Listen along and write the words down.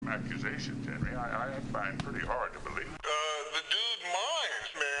accusations, Henry. I find pretty hard to believe. The dude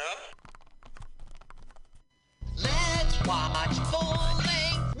minds, man. Let's watch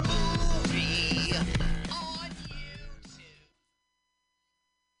full-length movie on YouTube.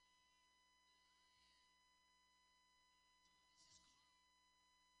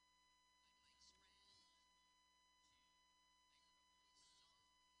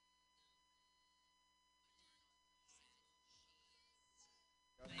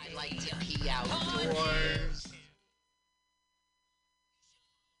 I like to pee outdoors.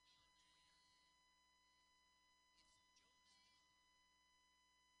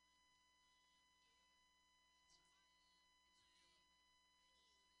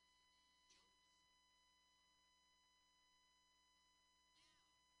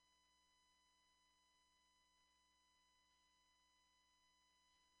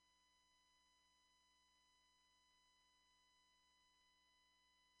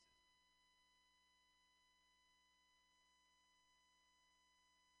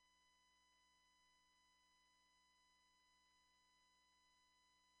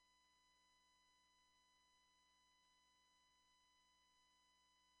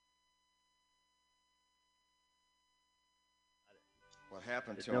 What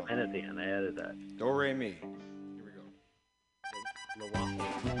happened There's to no him? N at the end. I added that. Do, re, mi. Here we go.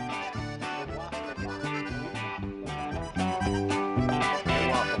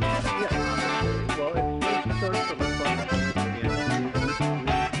 Well, it's sort of the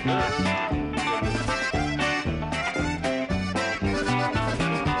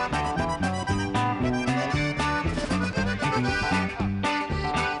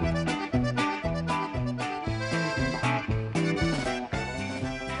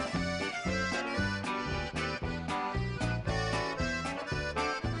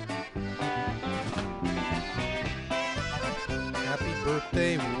Happy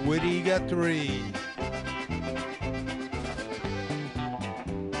birthday, Woody Guthrie.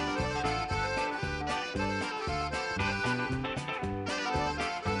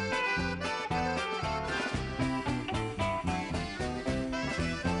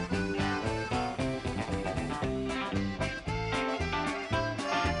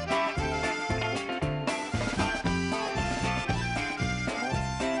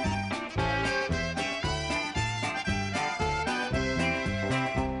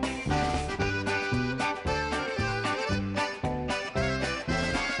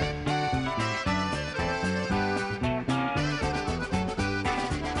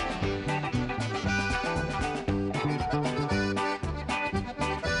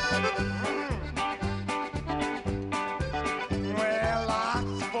 Well, lots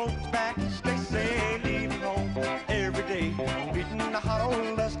of folks backstage say leaving home every day, beating the hot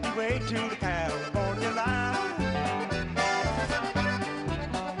old dusty way to the California line.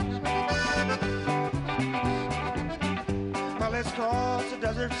 Well, let's cross the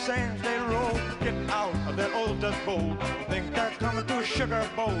desert sands, they roll, get out of that old dust bowl. Think they're coming to a sugar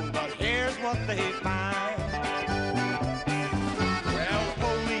bowl, but here's what they find. Well, the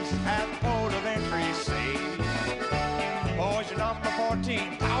police at the port of entry say, boys, you're number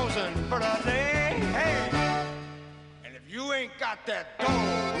 14,000 for the day. Hey, and if you ain't got that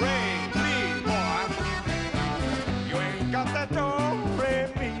do-re-mi, boy, you ain't got that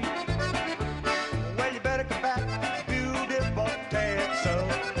do-re-mi, well, you better come back to beautiful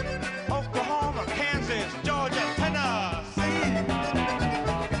Texas, Oklahoma, Kansas, Georgia, Tennessee.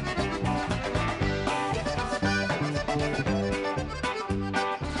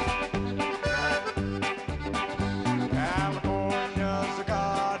 California's the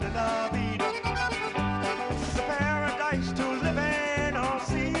garden of Eden. It's a paradise to live in or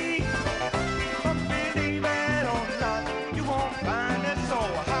see. But believe it or not, you won't find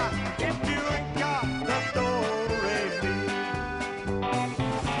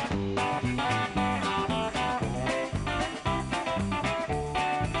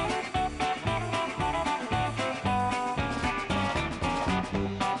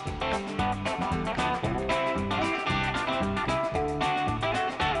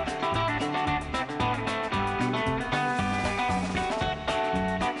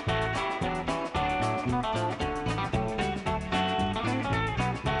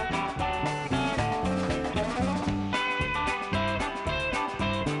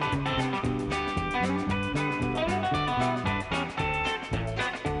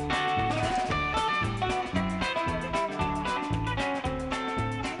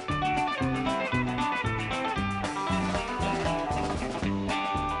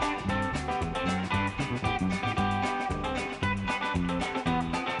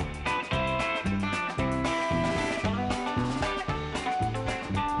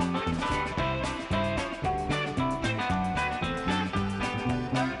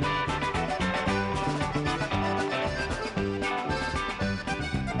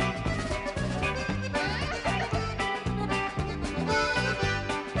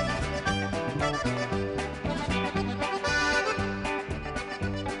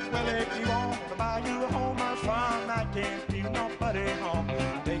can't keep nobody home.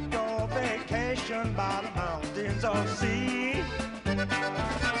 Take your vacation by the mountains of sea.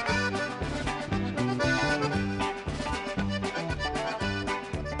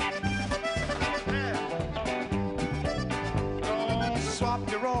 Don't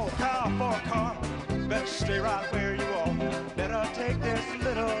swap your old car for a car. Better stay right where you are. Better take this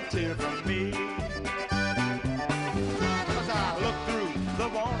little tear from me. 'Cause I look through the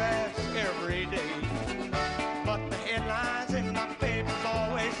want ads every day, but the headlines in my papers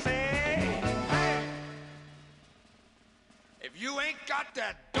always say, hey, if you ain't got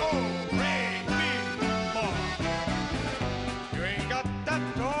that do-re-mi, boy, you ain't got that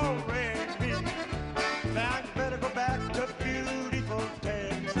do-re-mi, now you better go back to beautiful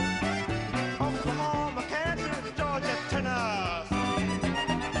Texas, Oklahoma, Kansas, Georgia, Tennessee.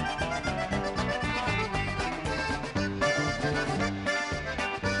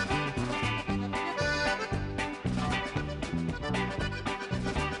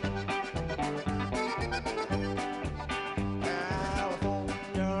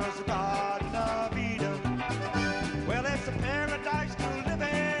 California's a garden of Eden. Well, it's a paradise to live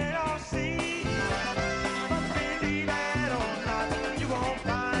in or see. But believe it or not, you won't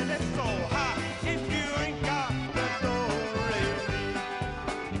find it so hot if you ain't got the do-re-mi.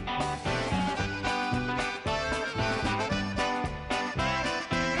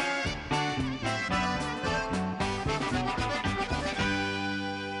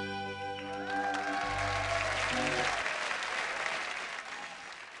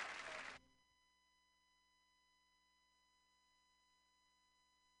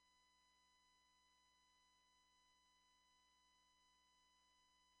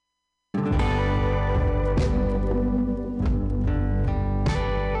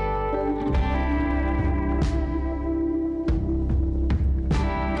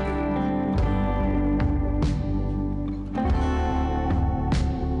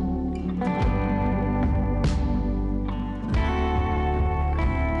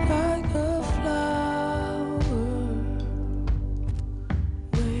 Like a flower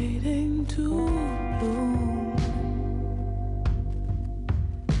waiting to bloom,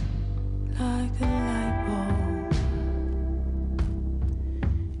 like a light bulb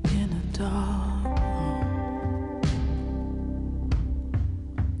in a dark room.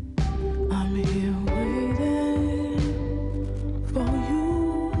 I'm here waiting for you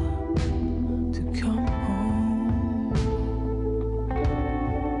to come home.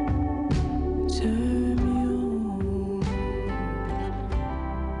 Turn me on.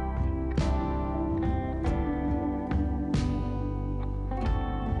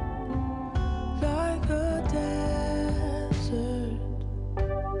 Like a desert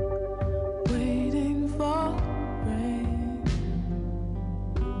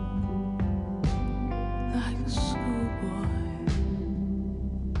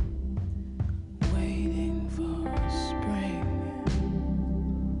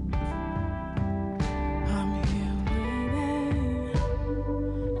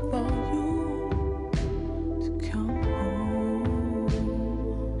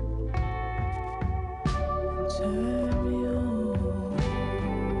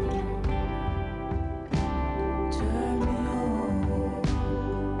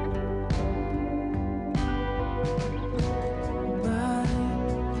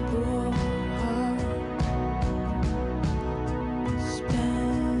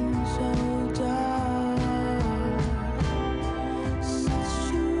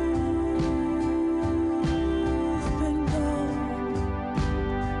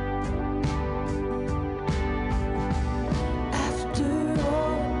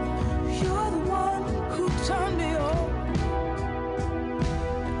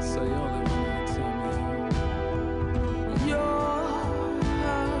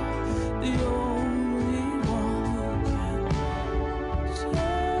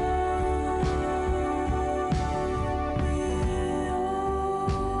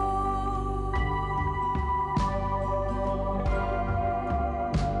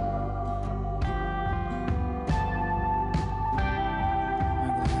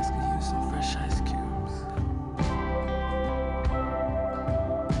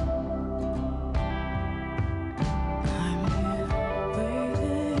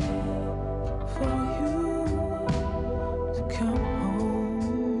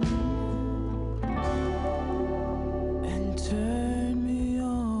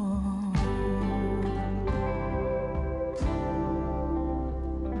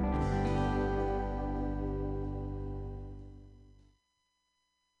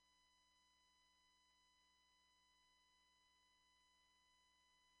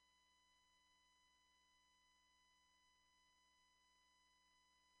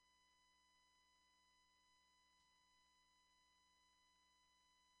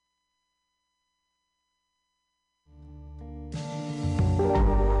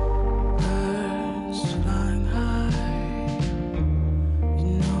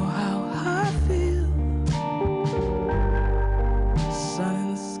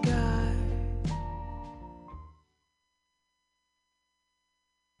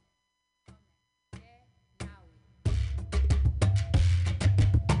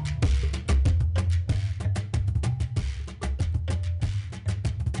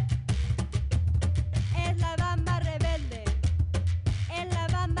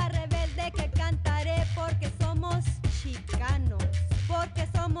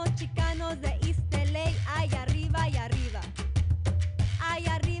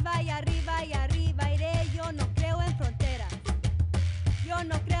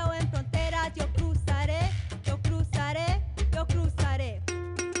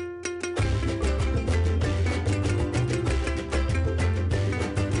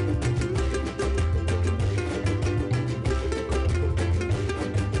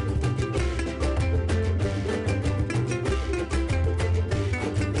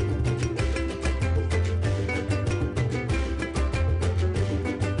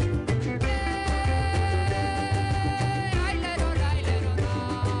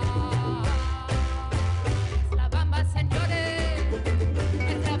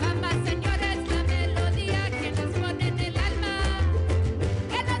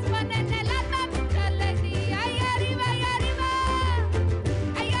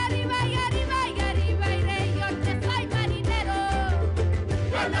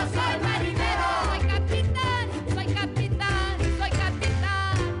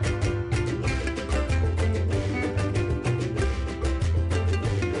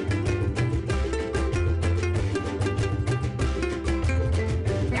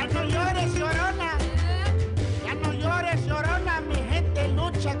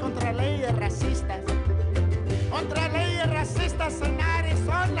lucha contra leyes racistas. Contra leyes racistas en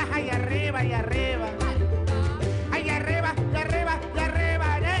Arizona, allá arriba y arriba. Allá arriba y arriba y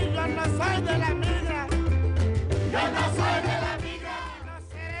arriba. Yo no soy de la migra. Yo no soy de la migra. No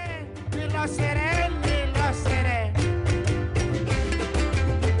seré, ni lo seré, ni lo seré.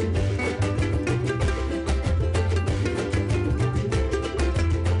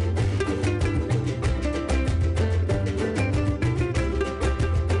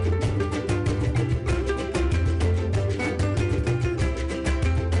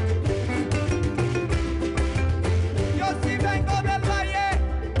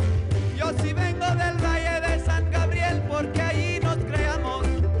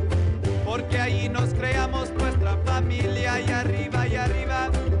 Allá arriba y arriba,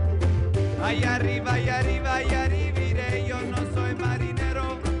 allá arriba y arriba y arriba iré. Yo no soy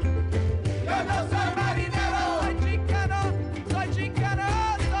marinero, yo no soy marinero. Soy chicano, soy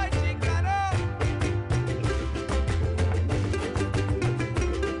chicano, soy chicano.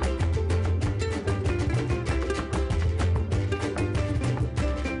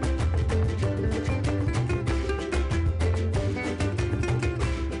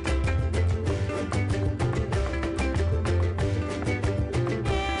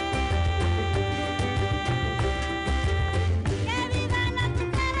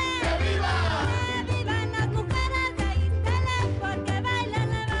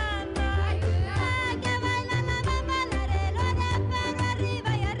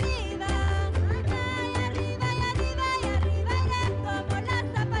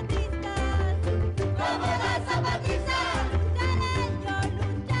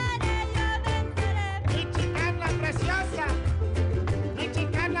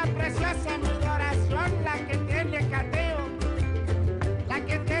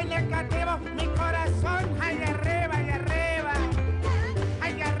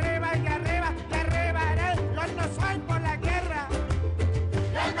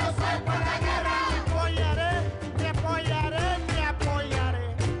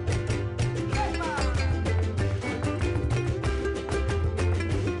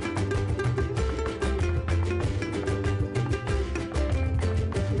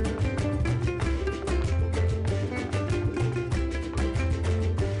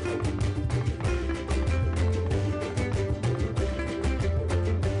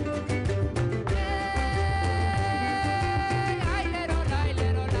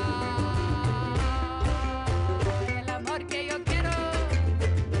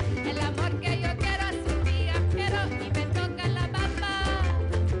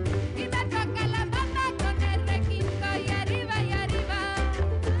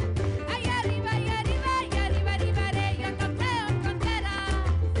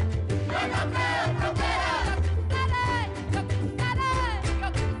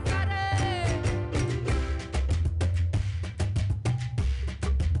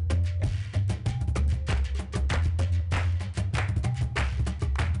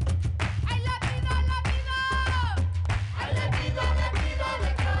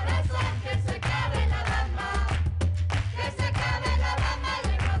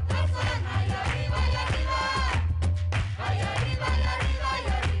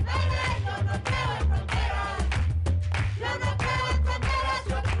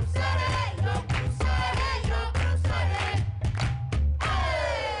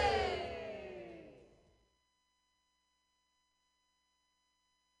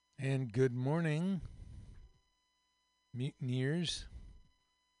 And good morning, mutineers.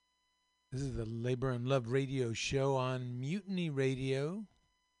 This is the Labor and Love radio show on Mutiny Radio,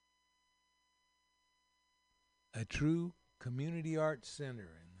 a true community arts center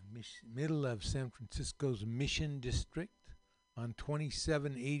in the middle of San Francisco's Mission District on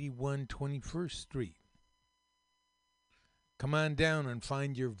 2781 21st Street. Come on down and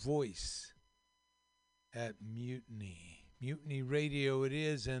find your voice at Mutiny. Mutiny Radio it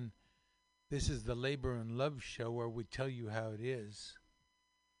is, and this is the Labor and Love show where we tell you how it is.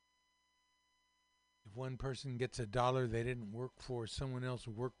 If one person gets $1 they didn't work for, someone else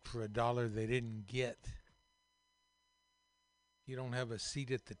worked for $1 they didn't get. You don't have a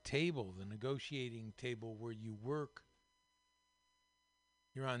seat at the table, the negotiating table where you work.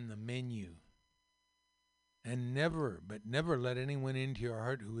 You're on the menu. And never, but never let anyone into your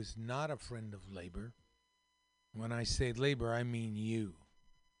heart who is not a friend of labor. When I say labor, I mean you.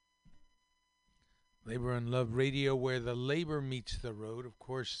 Labor and Love Radio, where the labor meets the road. Of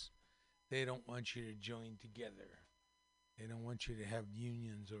course, they don't want you to join together. They don't want you to have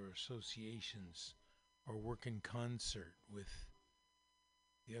unions or associations or work in concert with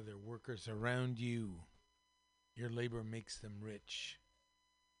the other workers around you. Your labor makes them rich.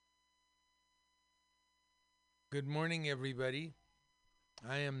 Good morning, everybody.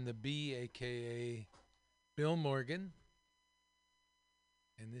 I am the B, aka Bill Morgan,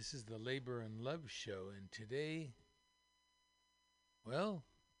 and this is the Labor and Love Show. And today, well,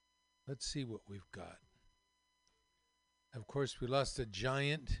 let's see what we've got. Of course, we lost a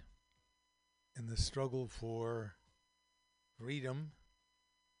giant in the struggle for freedom,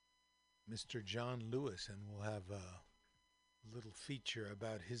 Mr. John Lewis, and we'll have a little feature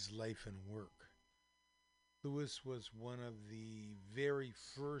about his life and work. Lewis was one of the very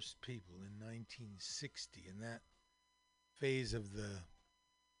first people in 1960 in that phase of the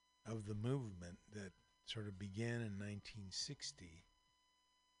movement that sort of began in 1960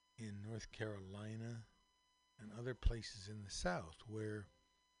 in North Carolina and other places in the South, where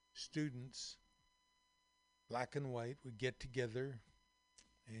students, black and white, would get together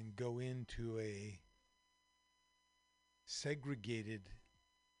and go into a segregated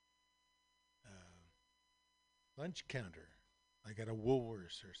lunch counter, like at a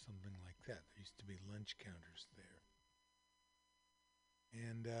Woolworths or something like that. There used to be lunch counters there.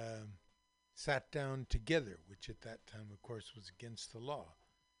 And sat down together, which at that time, of course, was against the law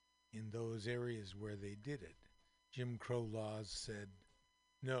in those areas where they did it. Jim Crow laws said,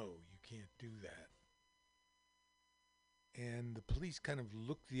 no, you can't do that. And the police kind of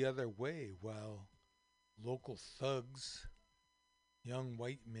looked the other way while local thugs, young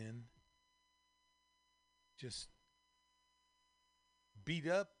white men, just beat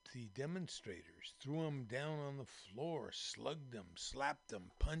up the demonstrators, threw them down on the floor, slugged them, slapped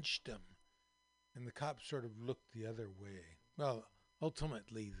them, punched them. And the cops sort of looked the other way. Well,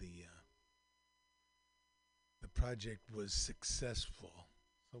 ultimately, the project was successful.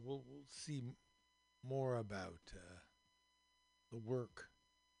 So we'll see more about the work.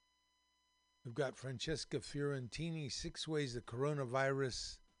 We've got Francesca Fiorentini, 6 Ways the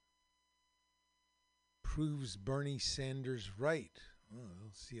Coronavirus Proves Bernie Sanders Right. Oh,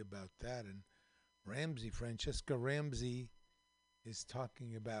 we'll see about that. And Francesca Ramsey is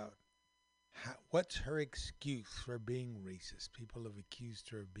talking about what's her excuse for being racist. People have accused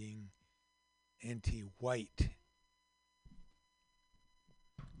her of being anti-white.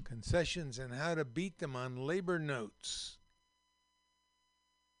 Concessions and how to beat them on labor notes.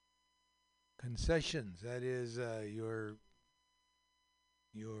 Concessions, that is your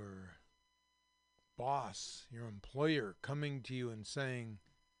boss, your employer coming to you and saying,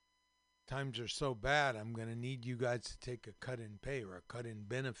 times are so bad, I'm going to need you guys to take a cut in pay or a cut in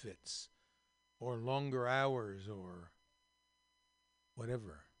benefits or longer hours or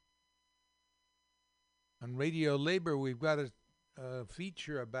whatever. On Radio Labor, we've got a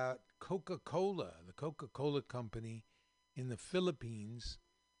feature about Coca-Cola, the Coca-Cola company in the Philippines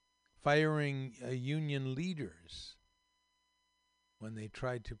firing union leaders when they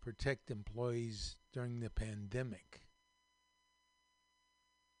tried to protect employees during the pandemic.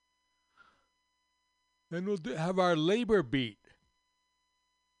 Then we'll have our labor beat.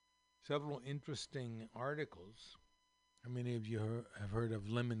 Several interesting articles. How many of you have heard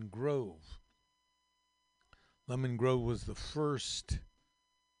of Lemon Grove? Lemon Grove was the first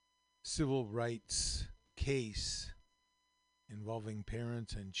civil rights case involving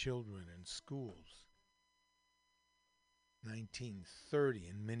parents and children in schools. 1930,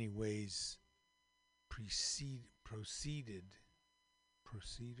 in many ways, preceded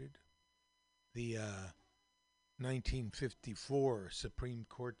the 1954 Supreme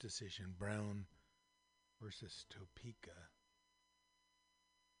Court decision, Brown versus Topeka.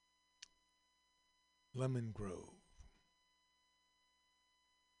 Lemon Grove.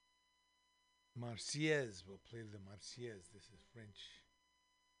 Marseillaise, we'll play the Marseillaise. This is French.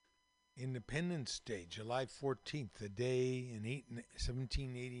 Independence Day, July 14th, the day in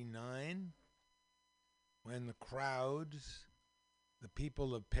 1789, when the crowds, the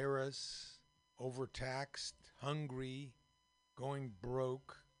people of Paris, overtaxed, hungry, going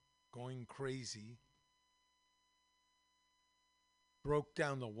broke, going crazy, broke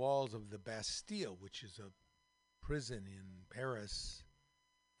down the walls of the Bastille, which is a prison in Paris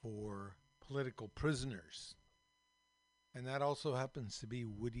for political prisoners. And that also happens to be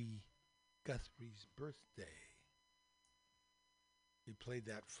Woody Guthrie's birthday. We played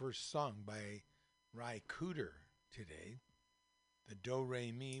that first song by Ry Cooder today, the Do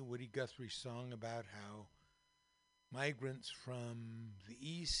Re Mi, Woody Guthrie song about how migrants from the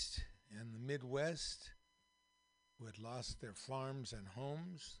East and the Midwest who had lost their farms and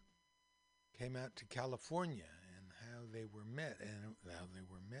homes came out to California and how they were met. And how they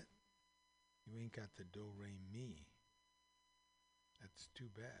were met, you ain't got the Do Re Mi. That's too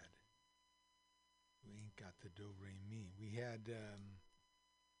bad. We ain't got the Do Re Mi. We had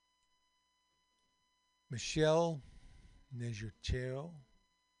Michelle Nejerchero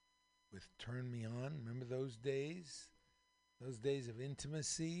with Turn Me On. Remember those days? Those days of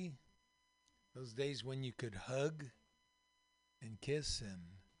intimacy? Those days when you could hug and kiss and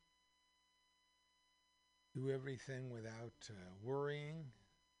do everything without worrying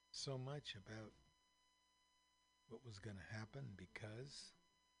so much about what was going to happen because.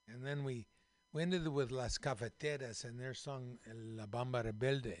 And then we ended with Las Cafeteras and their song La Bamba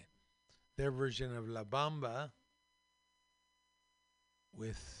Rebelde, their version of La Bamba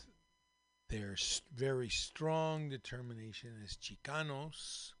with their very strong determination as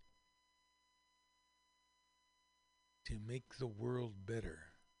Chicanos to make the world better.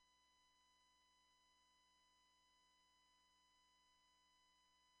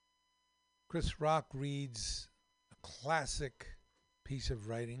 Chris Rock reads a classic piece of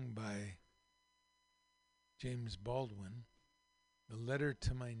writing by James Baldwin, The Letter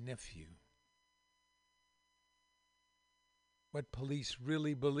to My Nephew. What police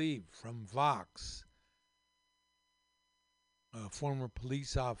really believe, from Vox, a former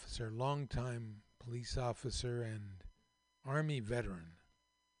police officer, longtime police officer and Army veteran,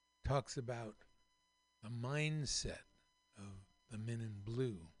 talks about the mindset of the men in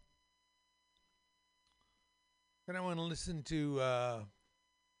blue. Then I want to listen to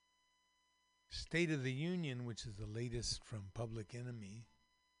State of the Union, which is the latest from Public Enemy.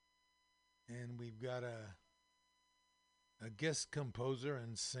 And we've got a guest composer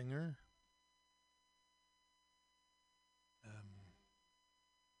and singer.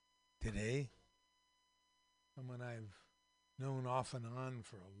 Today, someone I've known off and on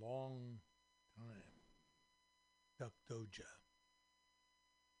for a long time, Duck Doja.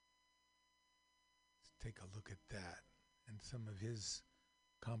 Let's take a look at that and some of his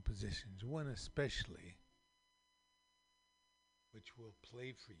compositions, one especially, which we'll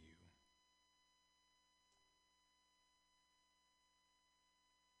play for you.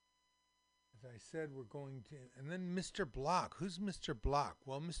 As I said, we're going to, and then Mr. Block. Who's Mr. Block?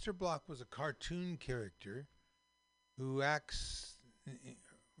 Well, Mr. Block was a cartoon character who acts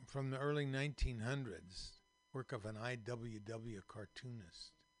from the early 1900s, work of an IWW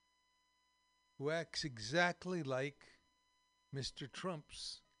cartoonist, who acts exactly like Mr.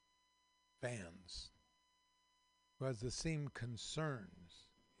 Trump's fans, who has the same concerns.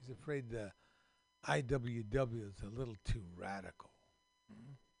 He's afraid the IWW is a little too radical.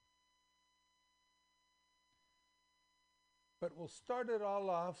 Mm-hmm. But we'll start it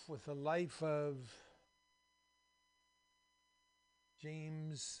all off with the life of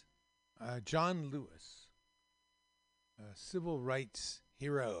John Lewis, a civil rights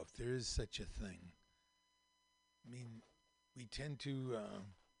hero, if there is such a thing. I mean, we tend to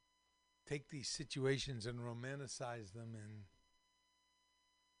take these situations and romanticize them and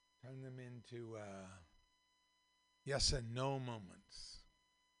turn them into yes and no moments.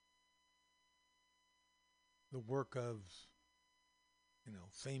 The work of,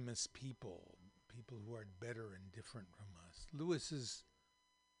 famous people who are better and different from us.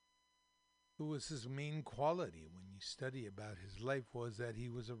 Lewis's main quality when you study about his life was that he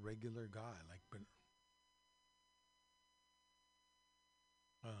was a regular guy, like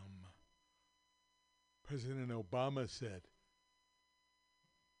President Obama said.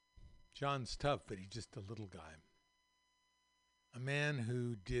 John's tough, but he's just a little guy. A man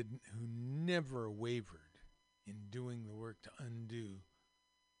who never wavered in doing the work to undo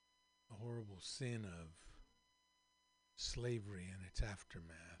the horrible sin of slavery and its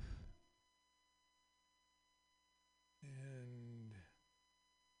aftermath. And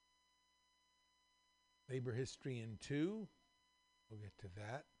labor history in 2. We'll get to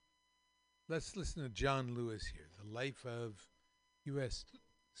that. Let's listen to John Lewis here, the life of U.S.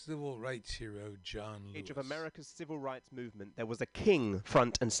 civil rights hero John Lewis. Age of America's civil rights movement, there was a king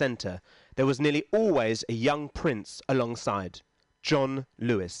front and center. There was nearly always a young prince alongside, John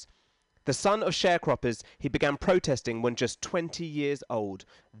Lewis. The son of sharecroppers, he began protesting when just 20 years old,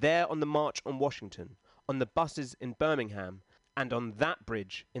 there on the March on Washington, on the buses in Birmingham, and on that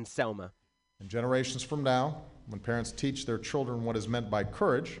bridge in Selma. And generations from now, when parents teach their children what is meant by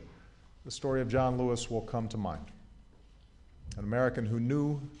courage, the story of John Lewis will come to mind. An American who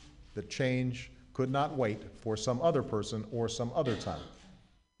knew that change could not wait for some other person or some other time.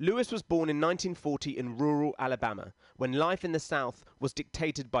 Lewis was born in 1940 in rural Alabama, when life in the South was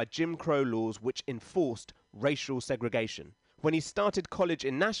dictated by Jim Crow laws which enforced racial segregation. When he started college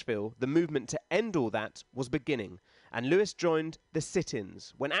in Nashville, the movement to end all that was beginning, and Lewis joined the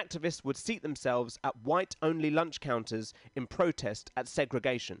sit-ins, when activists would seat themselves at white-only lunch counters in protest at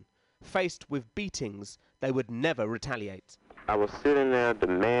segregation. Faced with beatings, they would never retaliate. I was sitting there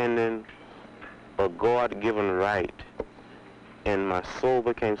demanding a God-given right, and my soul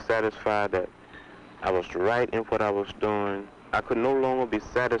became satisfied that I was right in what I was doing. I could no longer be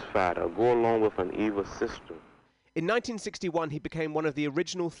satisfied or go along with an evil system. In 1961, he became one of the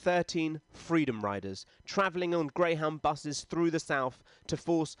original 13 Freedom Riders, travelling on Greyhound buses through the South to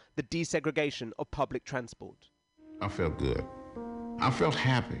force the desegregation of public transport. I felt good. I felt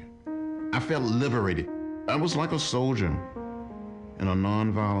happy. I felt liberated. I was like a soldier in a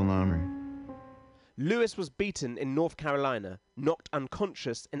non-violent army. Lewis was beaten in North Carolina, knocked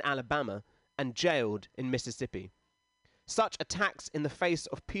unconscious in Alabama, and jailed in Mississippi. Such attacks in the face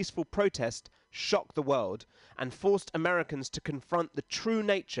of peaceful protest shocked the world and forced Americans to confront the true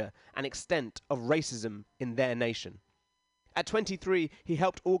nature and extent of racism in their nation. At 23, he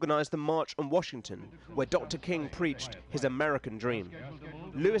helped organize the March on Washington, where Dr. King preached his American dream.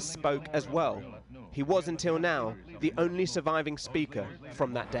 Lewis spoke as well. He was, until now, the only surviving speaker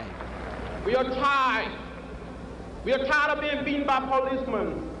from that day. We are tired. We are tired of being beaten by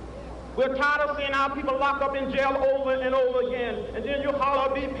policemen. We're tired of seeing our people locked up in jail over and over again. And then you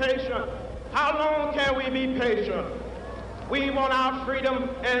holler, be patient. How long can we be patient? We want our freedom,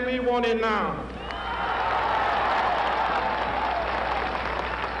 and we want it now.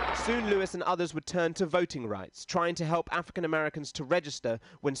 Soon Lewis and others would turn to voting rights, trying to help African Americans to register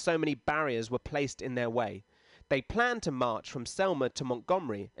when so many barriers were placed in their way. They planned to march from Selma to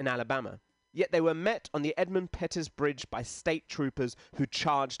Montgomery in Alabama, yet they were met on the Edmund Pettus Bridge by state troopers who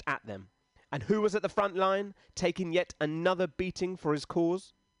charged at them. And who was at the front line, taking yet another beating for his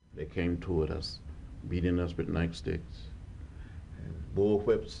cause? They came toward us, beating us with nightsticks, and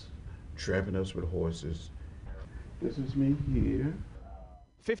bullwhips, trapping us with horses. This is me here.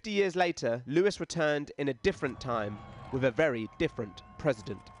 50 years later, Lewis returned in a different time with a very different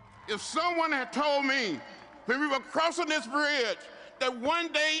president. If someone had told me when we were crossing this bridge that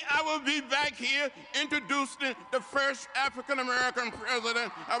one day I would be back here introducing the first African-American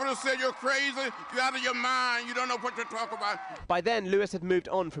president, I would have said, you're crazy, you're out of your mind, you don't know what to talk about. By then, Lewis had moved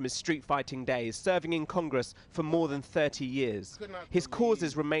on from his street fighting days, serving in Congress for more than 30 years. His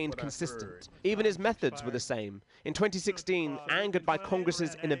causes remained consistent. Even his methods were the same. In 2016, angered by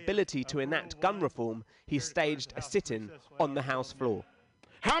Congress's inability to enact gun reform, he staged a sit-in on the House floor.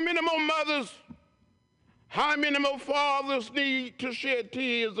 How many more mothers, how many more fathers need to shed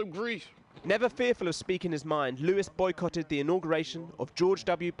tears of grief? Never fearful of speaking his mind, Lewis boycotted the inauguration of George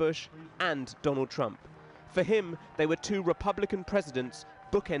W. Bush and Donald Trump. For him, they were two Republican presidents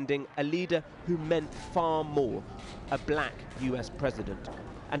bookending a leader who meant far more, a black US president.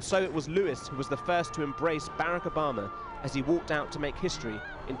 And so it was Lewis who was the first to embrace Barack Obama as he walked out to make history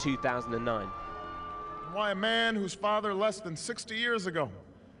in 2009. Why a man whose father less than 60 years ago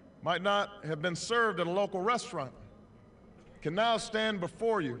might not have been served at a local restaurant can now stand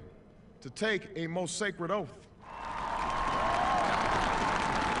before you to take a most sacred oath.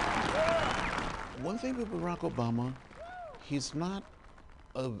 One thing with Barack Obama, he's not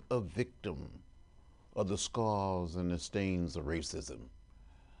a victim of the scars and the stains of racism.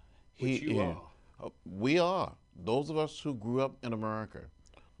 Which you are. We are. Those of us who grew up in America,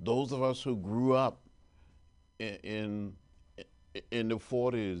 those of us who grew up in the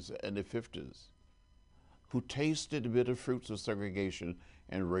 40s and the 50s, who tasted the bitter fruits of segregation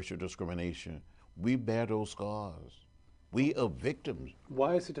and racial discrimination, we bear those scars. We are victims.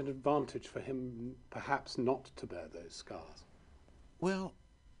 Why is it an advantage for him perhaps not to bear those scars? Well,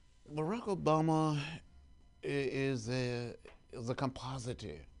 Barack Obama is a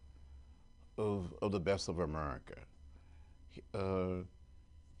compositor of the best of America.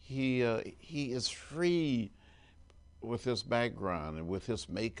 He is free with his background and with his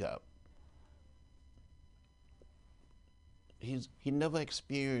makeup. He never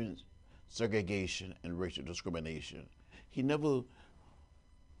experienced segregation and racial discrimination. He never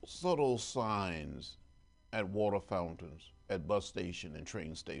saw those signs at water fountains, at bus station and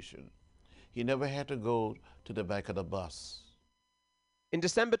train station. He never had to go to the back of the bus. In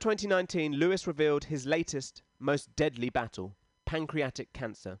December 2019, Lewis revealed his latest, most deadly battle, pancreatic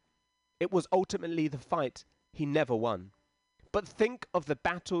cancer. It was ultimately the fight he never won. But think of the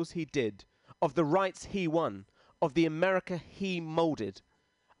battles he did, of the rights he won, of the America he molded.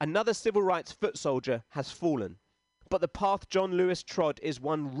 Another civil rights foot soldier has fallen, but the path John Lewis trod is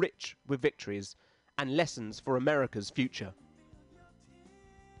one rich with victories and lessons for America's future.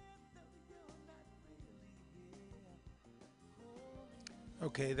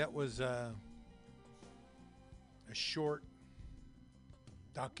 Okay, that was a short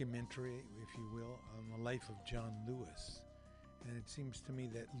documentary, if you will, on the life of John Lewis. And it seems to me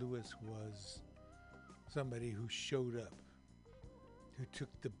that Lewis was somebody who showed up who took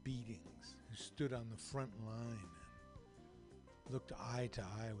the beatings, who stood on the front line and looked eye to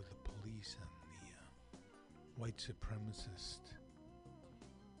eye with the police and the white supremacist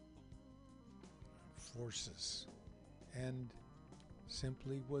forces, and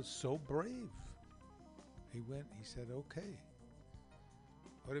simply was so brave. He said, okay,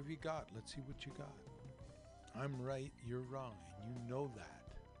 what have you got? Let's see what you got. I'm right, you're wrong, and you know that.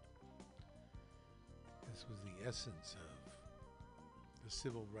 This was the essence of the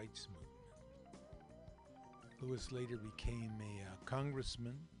civil rights movement. Lewis later became a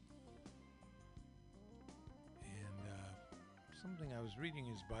congressman, and something I was reading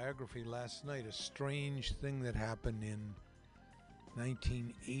his biography last night, a strange thing that happened in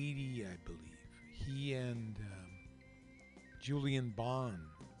 1980, I believe. He and Julian Bond,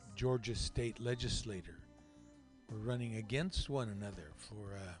 Georgia state legislator, were running against one another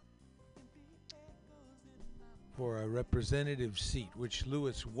for a representative seat, which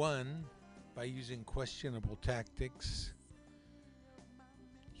Lewis won by using questionable tactics.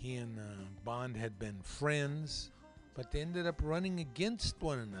 He and Bond had been friends, but they ended up running against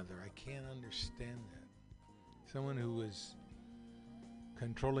one another. I can't understand that. Someone who was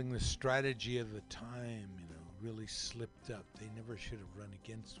controlling the strategy of the time, really slipped up. They never should have run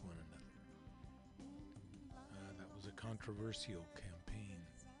against one another. That was a controversial campaign.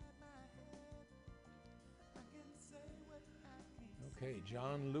 Okay,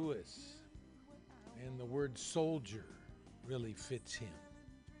 John Lewis, and the word soldier really fits him.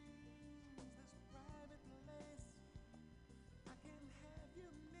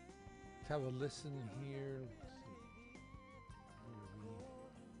 Let's have a listen here. Let's see.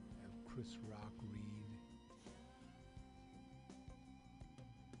 Here we have Chris Rock read.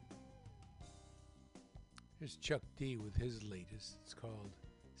 Here's Chuck D with his latest. It's called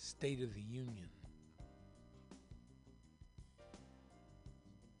State of the Union.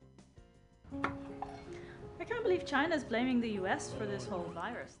 I can't believe China's blaming the US for this whole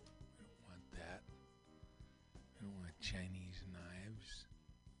virus. We don't want that. We don't want Chinese knives.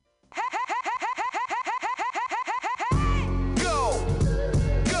 Go!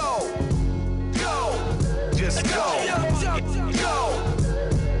 Go! Go! Just go! Go!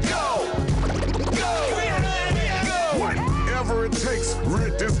 Whatever it takes,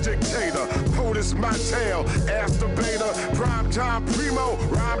 rid this dictator. POTUS my tail, ass the beta. Prime time primo,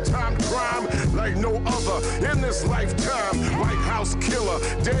 rhyme time crime like no other in this lifetime. White House killer,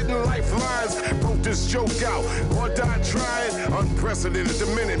 dead in lifelines. Broke this joke out or died trying. Unprecedented,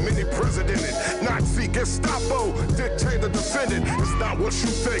 demented, many presidented. Nazi, Gestapo, dictator, defendant. It's not what you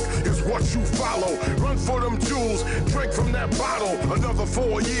think, it's what you follow. Run for them jewels, drink from that bottle. Another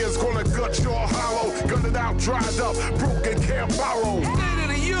 4 years gonna gut your hollow. Gun it out, dried up, broken, can't borrow. State of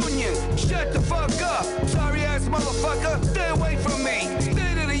the Union, shut the fuck up. Sorry ass motherfucker, stay away from me.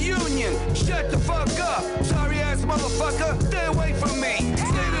 State of the Union, shut the fuck up. Sorry ass motherfucker, stay away from me.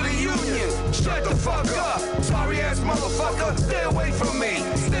 State of the Union, shut the fuck up. Sorry ass motherfucker, stay away from me.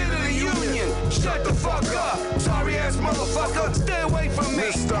 State of the Union, shut the fuck up. Sorry ass motherfucker, stay away from me.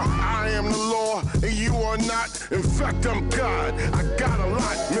 Mister, I am the law and you are not. In fact, I'm God. I got a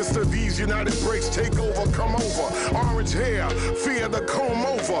lot. Mister, these United breaks take over, come over. Orange hair, fear the comb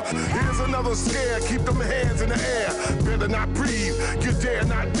over. Here's another scare, keep them hands in the air. Better not breathe, you dare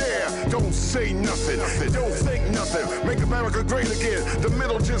not dare. Don't say nothing, don't think nothing. Make America great again, the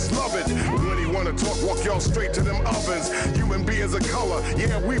middle just love it. When he wanna talk, walk y'all straight to them ovens. Human beings of color,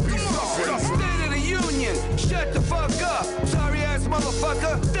 yeah, we be suffering. State of the Union, shut the fuck up. Sorry ass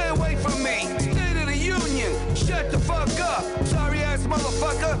motherfucker, stay away from me. State of the Union, shut the fuck up. Sorry ass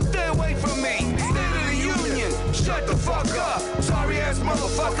motherfucker, stay away from me. State of the Union, shut the fuck up. Sorry ass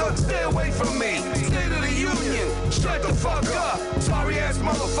motherfucker, stay away from me. State of the Union, shut the fuck up. Sorry ass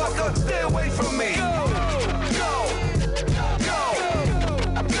motherfucker, stay away from me. Go, go, go,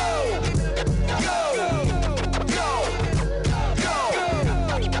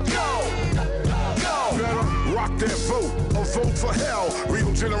 Better rock that vote or vote for hell.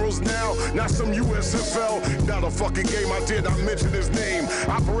 Real generals now, not some USFL. Not a fucking game, I did not mention his name.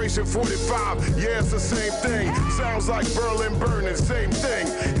 Operation 45, yeah, it's the same thing. Sounds like Berlin burning, same thing.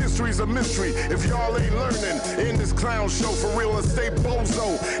 History's a mystery if y'all ain't learning. In this clown show for real estate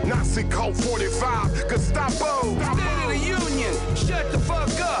bozo. Nazi cult 45, Gestapo. State of the Union, shut the fuck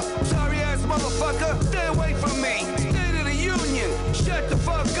up. Sorry ass motherfucker, stay away from me. State of the Union, shut the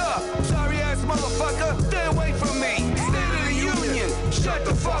fuck up. Sorry ass motherfucker, stay away from me. State of the Union, shut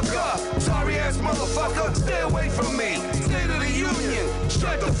the fuck up. Sorry ass motherfucker, stay away from me. State of the Union,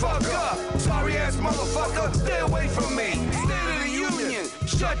 shut the fuck up. Sorry ass motherfucker, stay away from me. State of the Union,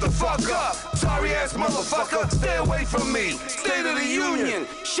 shut the fuck up. Sorry ass motherfucker, stay away from me. State of the Union,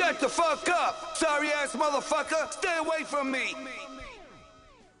 shut the fuck up. Sorry ass motherfucker, stay away from me.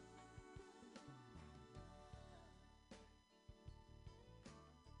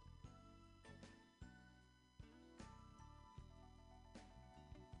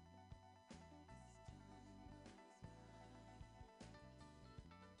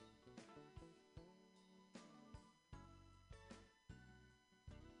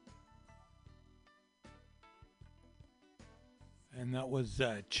 And that was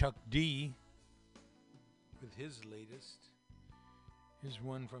Chuck D with his latest. Here's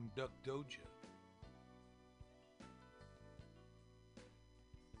one from Duck Doja.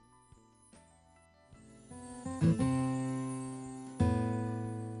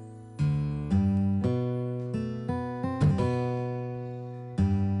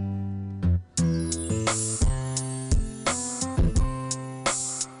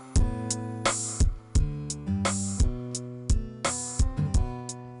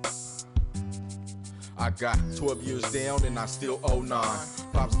 I got 12 years down and I still owe 9.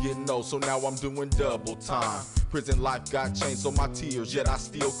 Pop's getting old, so now I'm doing double time. Prison life got changed, so my tears, yet I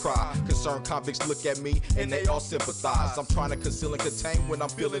still cry. Concerned convicts look at me and they all sympathize. I'm trying to conceal and contain when I'm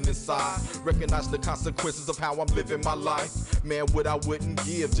feeling inside. Recognize the consequences of how I'm living my life. Man, what I wouldn't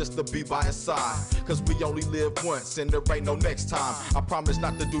give just to be by his side. Cause we only live once and there ain't no next time. I promise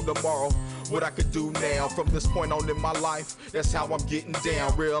not to do tomorrow what I could do now. From this point on in my life, that's how I'm getting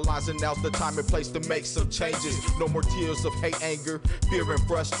down. Realizing now's the time and place to make some changes. No more tears of hate, anger, fear and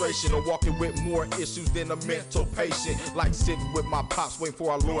frustration. Or walking with more issues than a mental patient. Like sitting with my pops waiting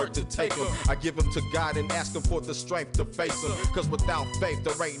for our Lord to take him. I give him to God and ask him for the strength to face him. Cause without faith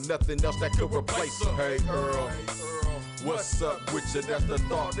there ain't nothing else that could replace him. Hey Earl, what's up with you? That's the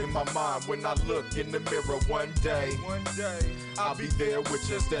thought in my mind when I look in the mirror one day. I'll be there with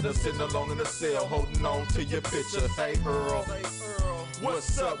you instead of sitting alone in a cell holding on to your picture. Hey Earl,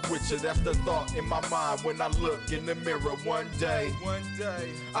 what's up with you? That's the thought in my mind when I look in the mirror one day.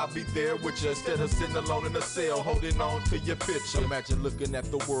 I'll be there with you instead of sitting alone in a cell holding on to your picture. Imagine looking at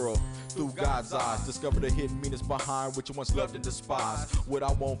the world through God's eyes. Discover the hidden meanings behind what you once loved and despised. What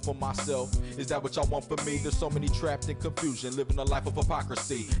I want for myself, is that what y'all want for me? There's so many trapped in confusion, living a life of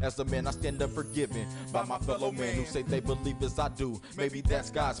hypocrisy. As a man, I stand up forgiven by my fellow men who say they believe as I do. Maybe that's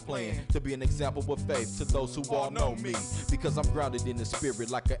God's plan, to be an example of faith to those who all know me. Because I'm grounded in the spirit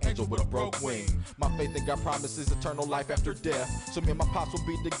like an angel with a broke wing. My faith in God promises eternal life after death. So me and my pops will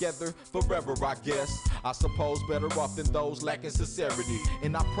be together forever, I guess. I suppose better off than those lacking sincerity.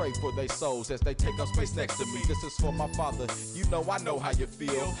 And I pray for their souls as they take up space next to me. This is for my father. You know I know how you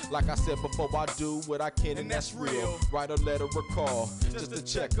feel. Like I said before, I do what I can and that's real. Write a letter or call just to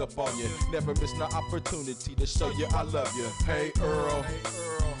check up on you. Never miss no opportunity to show you I love you. Hey Earl,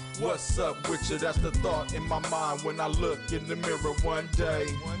 what's up with you? That's the thought in my mind when I look in the mirror one day.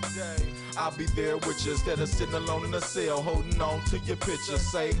 I'll be there with you instead of sitting alone in a cell holding on to your picture.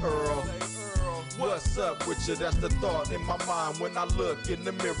 Say Earl, what's up with you? That's the thought in my mind when I look in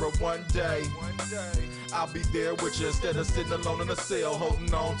the mirror one day. I'll be there with you instead of sitting alone in a cell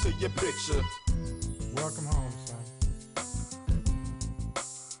holding on to your picture. Welcome home, son.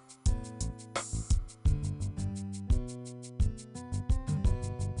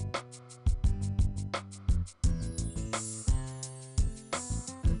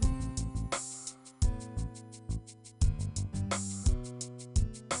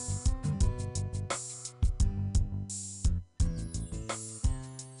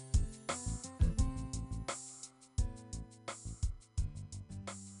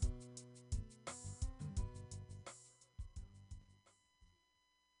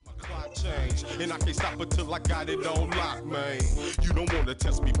 And I can't stop until I got it on lock, man. You don't wanna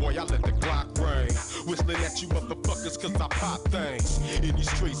test me, boy, I let the Glock ring. Whistling at you motherfuckers cause I pop things. In these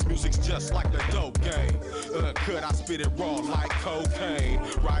streets, music's just like the dope game. Uncut, I spit it raw like cocaine.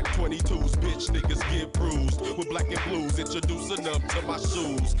 Riding 22s, bitch, niggas get bruised. With black and blues, introducing them to my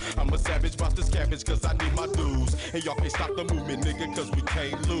shoes. I'm a savage, bout this cabbage cause I need my dues. And y'all can't stop the movement, nigga, cause we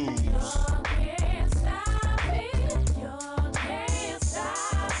can't lose.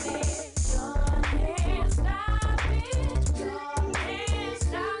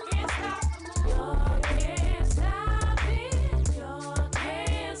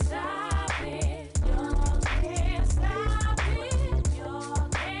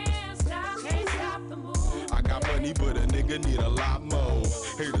 But a nigga need a lot more.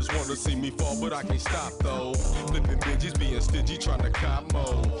 Haters wanna see me fall, but I can't stop though. Flipping bitches, being stingy, trying to cop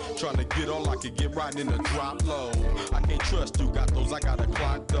more. Trying to get all I can get right in a drop low. I can't trust you, got those, I got a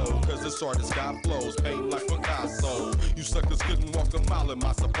clock though. Cause this artist got flows, paint like Picasso. You suckers couldn't walk a mile in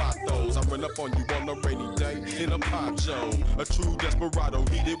my zapatos. I run up on you on a rainy day in a poncho. A true desperado,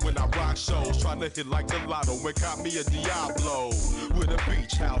 heated when I rock shows. Trying to hit like gelato and caught me a Diablo. With a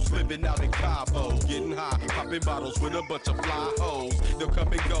beach house, living out in Cabo. Getting high, popping bottles with a bunch of fly hoes. They'll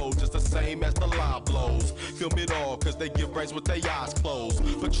come and go just the same as the live blows. Film it all cause they give brains with their eyes closed.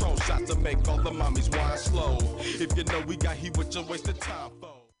 Patrol shots to make all the mommies wine slow. If you know we got heat, what you wasted time for?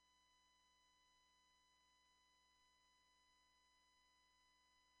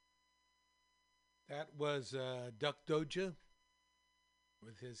 That was Duck Doja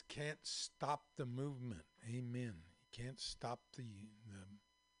with his Can't Stop the Movement. Amen. You can't stop the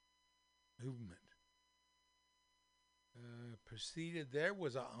movement. Preceded there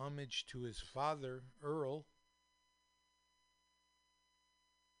was a homage to his father, Earl.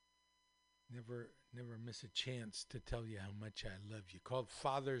 Never miss a chance to tell you how much I love you. Called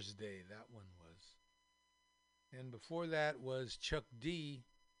Father's Day, that one was. And before that was Chuck D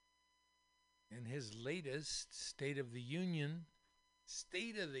and his latest State of the Union.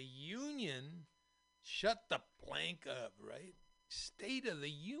 State of the Union? Shut the plank up, right? State of the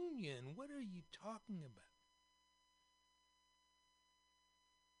Union? What are you talking about?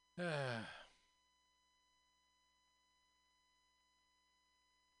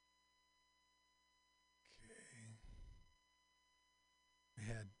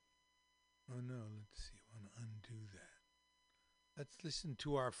 Oh no, let's see, I want to undo that. Let's listen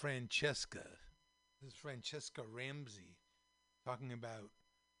to our Francesca. This is Francesca Ramsey talking about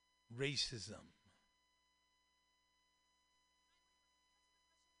racism.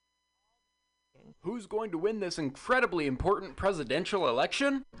 Who's going to win this incredibly important presidential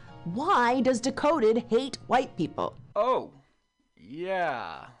election? Why does Decoded hate white people? Oh,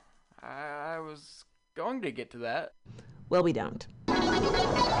 yeah. I was going to get to that. Well, we don't.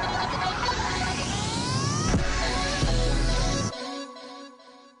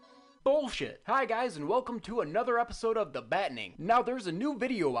 Bullshit! Hi guys, and welcome to another episode of The Battening. Now there's a new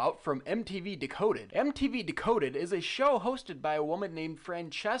video out from MTV Decoded. MTV Decoded is a show hosted by a woman named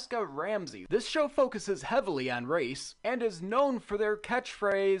Francesca Ramsey. This show focuses heavily on race, and is known for their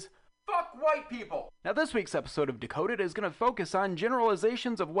catchphrase, "Fuck white people!" Now this week's episode of Decoded is going to focus on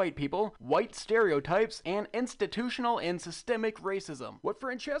generalizations of white people, white stereotypes, and institutional and systemic racism. What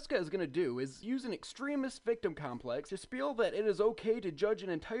Francesca is going to do is use an extremist victim complex to spiel that it is okay to judge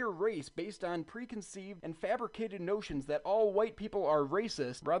an entire race based on preconceived and fabricated notions that all white people are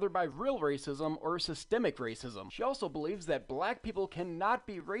racist, rather by real racism or systemic racism. She also believes that black people cannot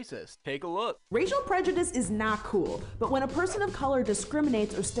be racist. Take a look. Racial prejudice is not cool, but when a person of color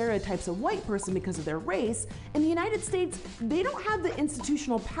discriminates or stereotypes a white person because of their race, in the United States, they don't have the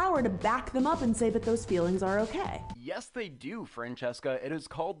institutional power to back them up and say that those feelings are okay. Yes, they do, Francesca. It is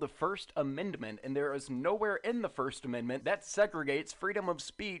called the First Amendment, and there is nowhere in the First Amendment that segregates freedom of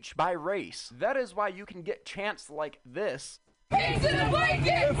speech by race. That is why you can get chants like this. Pigs in a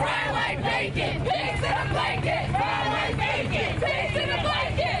blanket, fry like bacon. Pigs in a blanket, fry like bacon. Pigs in a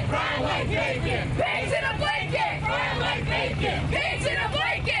blanket, fry like bacon. Pigs in a blanket, fry like bacon. Pigs in a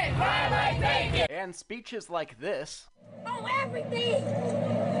blanket, fry like bacon. And speeches like this. Oh, everything.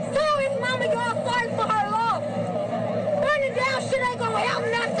 So is mama gonna fight for her love. Burning down shit ain't gonna help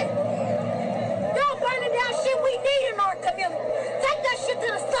nothing. Don't burning down shit we need in our community. Take that shit to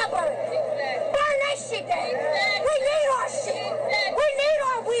the suburbs. Burn that shit down. We need our shit. We need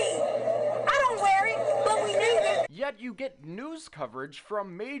our weed. I don't wear it, but we need it. Yet you get news coverage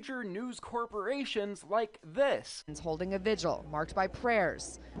from major news corporations like this. Holding a vigil marked by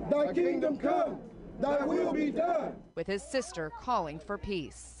prayers. Thy kingdom come, thy will be done. With his sister calling for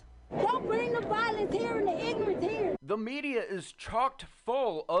peace. Don't bring the violence here and the ignorance here. The media is chocked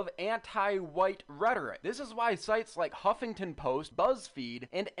full of anti-white rhetoric. This is why sites like Huffington Post, BuzzFeed,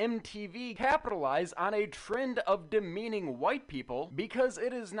 and MTV capitalize on a trend of demeaning white people because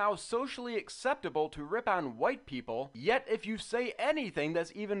it is now socially acceptable to rip on white people, yet if you say anything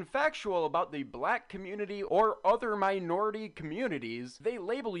that's even factual about the black community or other minority communities, they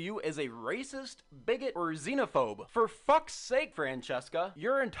label you as a racist, bigot, or xenophobe. For fuck's sake, Francesca,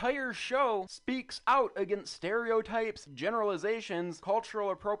 your entire show speaks out against stereotypes, generalizations, cultural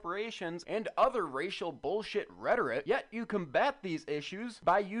appropriations, and other racial bullshit rhetoric, yet you combat these issues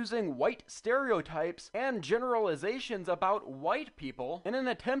by using white stereotypes and generalizations about white people in an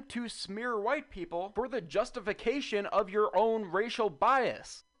attempt to smear white people for the justification of your own racial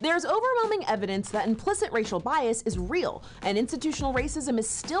bias. There's overwhelming evidence that implicit racial bias is real, and institutional racism is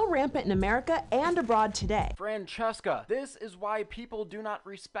still rampant in America and abroad today. Francesca, this is why people do not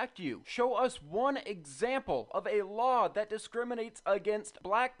respect you. Show us one example of a law that discriminates against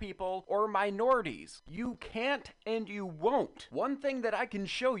black people or minorities. You can't and you won't. One thing that I can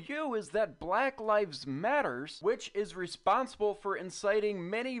show you is that Black Lives Matters, which is responsible for inciting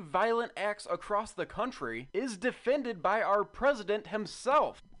many violent acts across the country, is defended by our president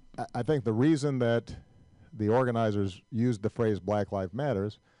himself. I think the reason that the organizers used the phrase Black Lives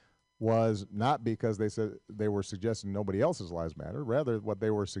Matters was not because they said they were suggesting nobody else's lives matter. Rather, what they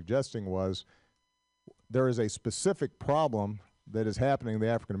were suggesting was there is a specific problem that is happening in the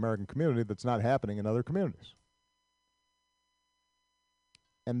African American community that's not happening in other communities.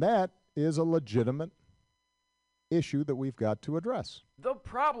 And that is a legitimate issue that we've got to address. The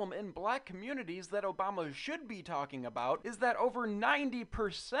problem in black communities that Obama should be talking about is that over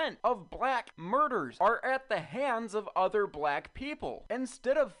 90% of black murders are at the hands of other black people.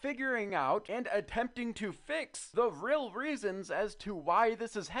 Instead of figuring out and attempting to fix the real reasons as to why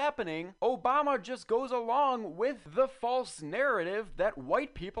this is happening, Obama just goes along with the false narrative that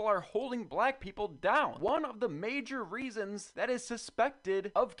white people are holding black people down. One of the major reasons that is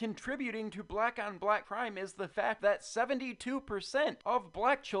suspected of contributing to black-on-black crime is the fact that 72% of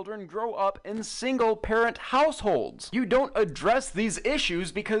black children grow up in single-parent households. You don't address these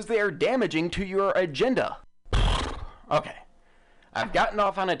issues because they are damaging to your agenda. Okay, I've gotten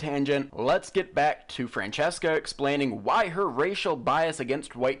off on a tangent. Let's get back to Francesca explaining why her racial bias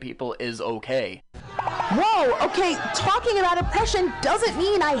against white people is okay. Whoa, okay, talking about oppression doesn't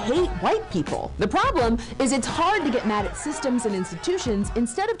mean I hate white people. The problem is it's hard to get mad at systems and institutions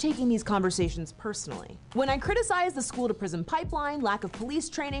instead of taking these conversations personally. When I criticize the school-to-prison pipeline, lack of police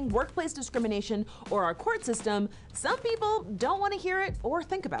training, workplace discrimination, or our court system, some people don't want to hear it or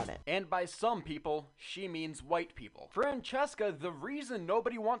think about it. And by some people, she means white people. Francesca, the reason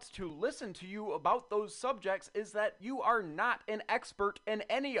nobody wants to listen to you about those subjects is that you are not an expert in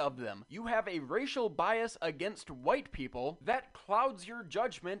any of them. You have a racial bias against white people that clouds your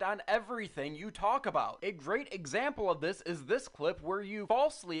judgment on everything you talk about. A great example of this is this clip where you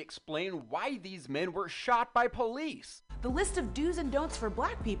falsely explain why these men were shot by police. The list of do's and don'ts for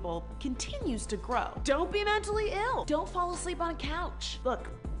black people continues to grow. Don't be mentally ill. Don't fall asleep on a couch. Look,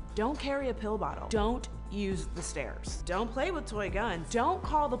 don't carry a pill bottle. Don't use the stairs. Don't play with toy guns. Don't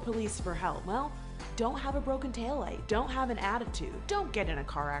call the police for help. Well, don't have a broken taillight. Don't have an attitude. Don't get in a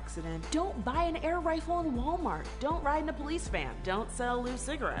car accident. Don't buy an air rifle in Walmart. Don't ride in a police van. Don't sell loose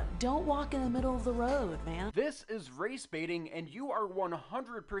cigarettes. Don't walk in the middle of the road, man. This is race baiting and you are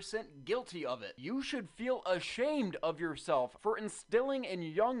 100% guilty of it. You should feel ashamed of yourself for instilling in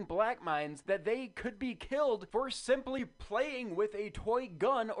young black minds that they could be killed for simply playing with a toy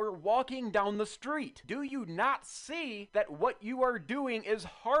gun or walking down the street. Do you not see that what you are doing is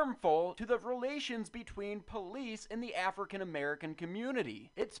harmful to the relations between police and the African American community?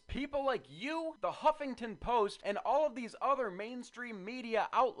 It's people like you, the Huffington Post, and all of these other mainstream media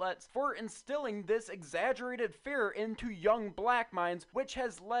outlets for instilling this exaggerated fear into young black minds, which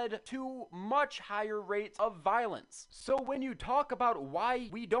has led to much higher rates of violence. So when you talk about why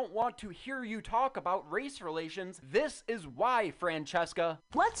we don't want to hear you talk about race relations, this is why, Francesca.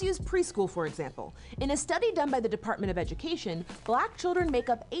 Let's use preschool, for example. In a study done by the Department of Education, black children make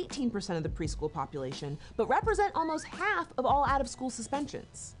up 18% of the preschool population, but represent almost half of all out-of-school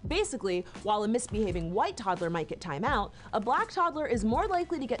suspensions. Basically, while a misbehaving white toddler might get time out, a black toddler is more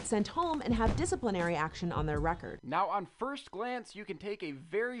likely to get sent home and have disciplinary action on their record. Now, on first glance, you can take a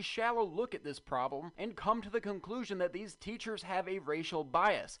very shallow look at this problem and come to the conclusion that these teachers have a racial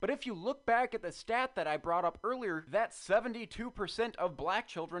bias. But if you look back at the stat that I brought up earlier, that 72% of black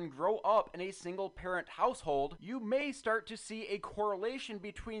children grow up in a single-parent household, you may start to see a correlation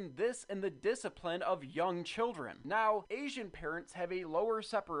between this and the discipline of young children. Now, Asian parents have a lower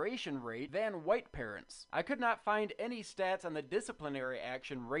separation rate than white parents. I could not find any stats on the disciplinary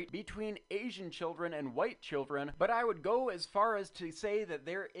action rate between Asian children and white children, but I would go as far as to say that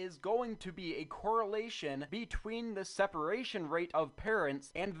there is going to be a correlation between the separation rate of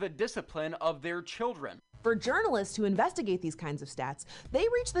parents and the discipline of their children. For journalists who investigate these kinds of stats, they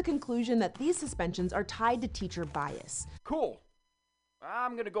reach the conclusion that these suspensions are tied to teacher bias. Cool.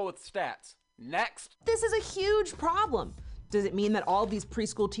 I'm gonna go with stats. Next. This is a huge problem. Does it mean that all of these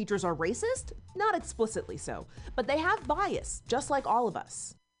preschool teachers are racist? Not explicitly so, but they have bias, just like all of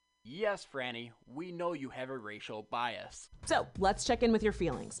us. Yes, Franny, we know you have a racial bias. So let's check in with your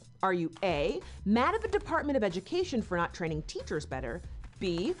feelings. Are you A, mad at the Department of Education for not training teachers better?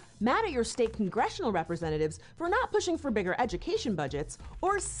 B, mad at your state congressional representatives for not pushing for bigger education budgets,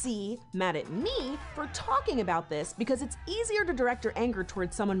 or C, mad at me for talking about this because it's easier to direct your anger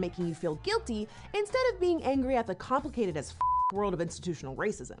towards someone making you feel guilty instead of being angry at the complicated as world of institutional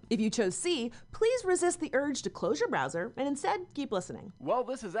racism. If you chose C, please resist the urge to close your browser and instead keep listening. Well,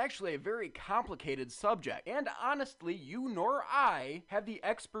 this is actually a very complicated subject, and honestly, you nor I have the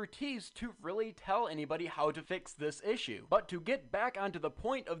expertise to really tell anybody how to fix this issue. But to get back onto the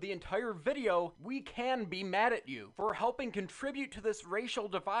point of the entire video, we can be mad at you for helping contribute to this racial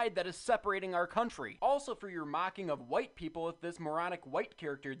divide that is separating our country. Also for your mocking of white people with this moronic white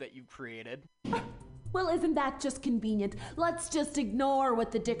character that you've created. Well, isn't that just convenient? Let's just ignore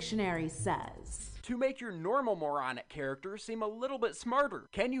what the dictionary says. To make your normal moronic character seem a little bit smarter.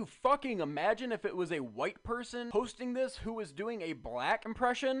 Can you fucking imagine if it was a white person posting this who was doing a black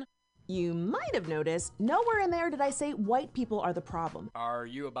impression? You might have noticed, nowhere in there did I say white people are the problem. Are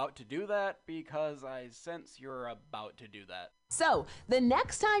you about to do that? Because I sense you're about to do that. So, the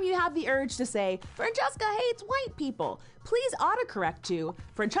next time you have the urge to say, Francesca hates white people, please autocorrect to,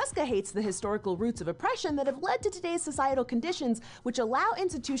 Francesca hates the historical roots of oppression that have led to today's societal conditions which allow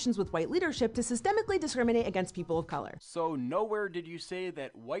institutions with white leadership to systemically discriminate against people of color. So nowhere did you say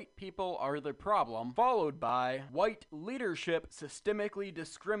that white people are the problem, followed by white leadership systemically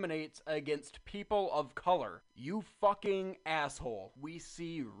discriminates against people of color. You fucking asshole. We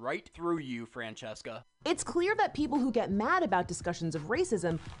see right through you, Francesca. It's clear that people who get mad about discussions of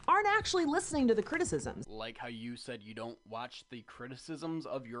racism aren't actually listening to the criticisms. Like how you said you don't watch the criticisms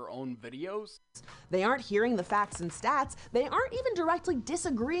of your own videos? They aren't hearing the facts and stats. They aren't even directly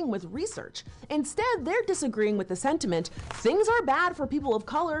disagreeing with research. Instead, they're disagreeing with the sentiment, things are bad for people of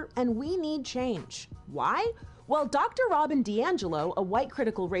color and we need change. Why? Well, Dr. Robin DiAngelo, a white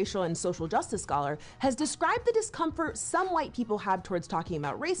critical racial and social justice scholar, has described the discomfort some white people have towards talking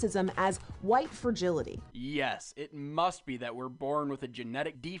about racism as white fragility. Yes, it must be that we're born with a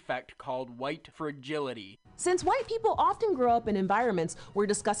genetic defect called white fragility. Since white people often grow up in environments where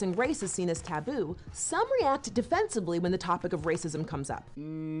discussing race is seen as taboo, some react defensively when the topic of racism comes up.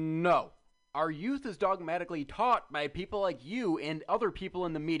 No. Our youth is dogmatically taught by people like you and other people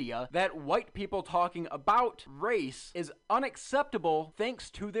in the media that white people talking about race is unacceptable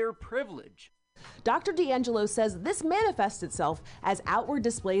thanks to their privilege. Dr. DiAngelo says this manifests itself as outward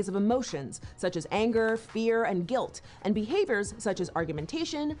displays of emotions, such as anger, fear, and guilt, and behaviors such as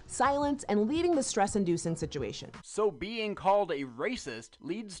argumentation, silence, and leaving the stress-inducing situation. So being called a racist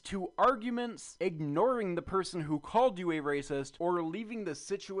leads to arguments, ignoring the person who called you a racist, or leaving the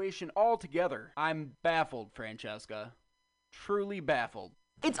situation altogether. I'm baffled, Francesca. Truly baffled.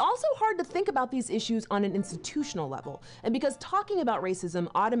 It's also hard to think about these issues on an institutional level, and because talking about racism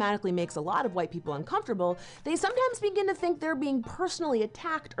automatically makes a lot of white people uncomfortable, they sometimes begin to think they're being personally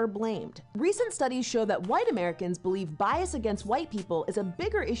attacked or blamed. Recent studies show that white Americans believe bias against white people is a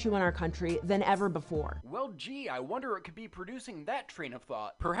bigger issue in our country than ever before. Well, gee, I wonder what could be producing that train of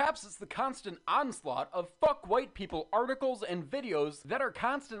thought. Perhaps it's the constant onslaught of fuck white people articles and videos that are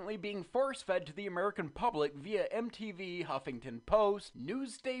constantly being force-fed to the American public via MTV, Huffington Post,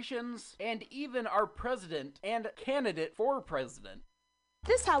 news stations, and even our president and candidate for president.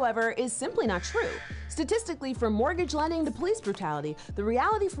 This, however, is simply not true. Statistically, from mortgage lending to police brutality, the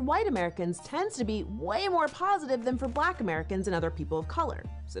reality for white Americans tends to be way more positive than for black Americans and other people of color.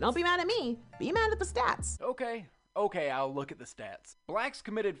 So don't be mad at me, be mad at the stats. Okay, I'll look at the stats. Blacks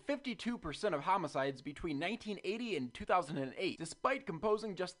committed 52% of homicides between 1980 and 2008, despite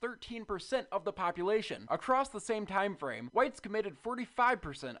composing just 13% of the population. Across the same time frame, whites committed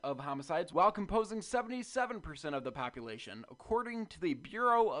 45% of homicides while composing 77% of the population, according to the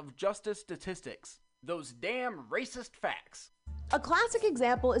Bureau of Justice Statistics. Those damn racist facts. A classic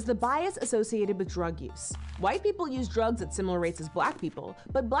example is the bias associated with drug use. White people use drugs at similar rates as black people,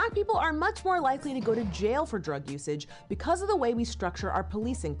 but black people are much more likely to go to jail for drug usage because of the way we structure our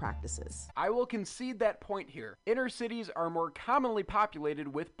policing practices. I will concede that point here. Inner cities are more commonly populated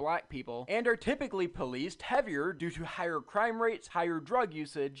with black people and are typically policed heavier due to higher crime rates, higher drug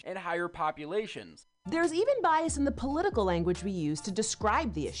usage, and higher populations. There's even bias in the political language we use to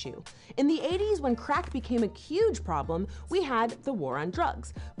describe the issue. In the 80s, when crack became a huge problem, we had the war on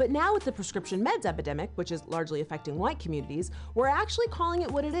drugs. But now with the prescription meds epidemic, which is largely affecting white communities, we're actually calling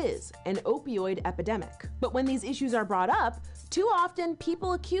it what it is, an opioid epidemic. But when these issues are brought up, too often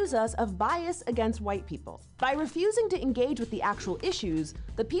people accuse us of bias against white people. By refusing to engage with the actual issues,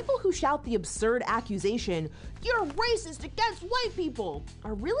 the people who shout the absurd accusation, "You're racist against white people,"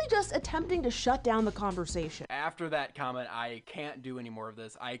 are really just attempting to shut down the a conversation. After that comment, I can't do any more of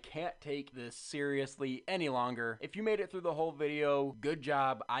this. I can't take this seriously any longer. If you made it through the whole video, good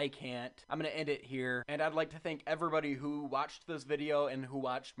job. I can't. I'm gonna end it here, and I'd like to thank everybody who watched this video and who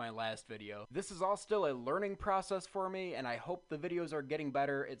watched my last video. This is all still a learning process for me, and I hope the videos are getting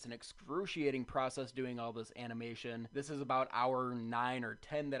better. It's an excruciating process doing all this animation. This is about hour 9 or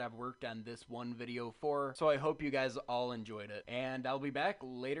 10 that I've worked on this one video for, so I hope you guys all enjoyed it, and I'll be back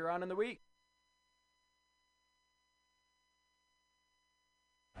later on in the week.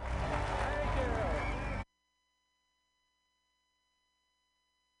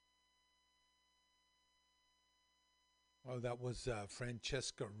 Oh, that was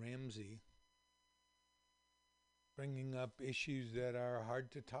Francesca Ramsey bringing up issues that are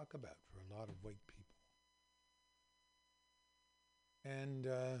hard to talk about for a lot of white people. And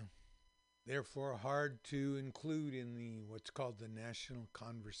therefore hard to include in the what's called the national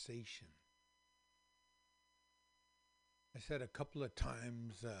conversation. I said a couple of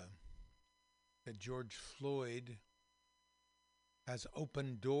times that George Floyd has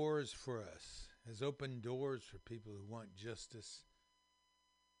opened doors for us, has opened doors for people who want justice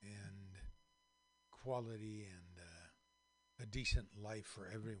and equality and a decent life for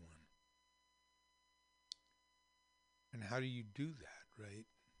everyone. And how do you do that, right?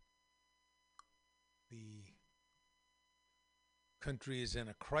 The country is in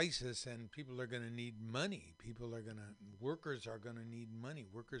a crisis and people are going to need money. Workers are going to need money.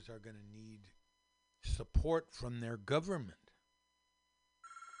 Workers are going to need support from their government.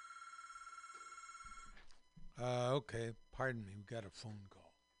 Okay, pardon me, we've got a phone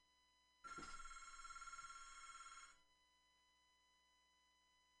call.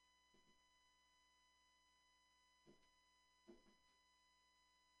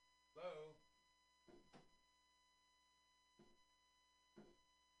 Hello?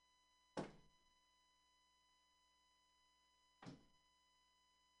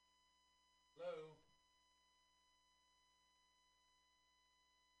 Hello?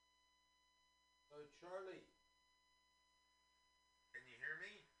 Hello, Charlie? Can you hear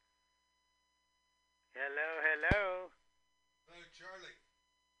me? Hello, hello. Hello, Charlie.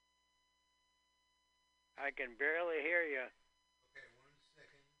 I can barely hear you. Okay, 1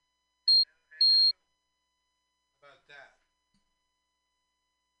 second. How about that?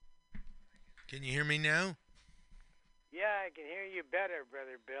 Can you hear me now? Yeah, I can hear you better,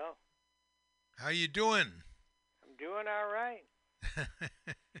 Brother Bill. How you doing? I'm doing all right.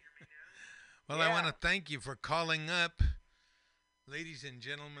 Well, Yeah. I want to thank you for calling up. Ladies and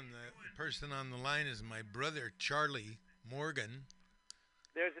gentlemen, the person on the line is my brother, Charlie Morgan,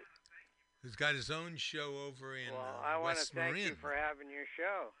 who's got his own show over in I want to West thank Marin. you for having your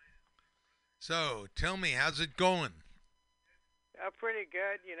show. So, tell me, how's it going? Pretty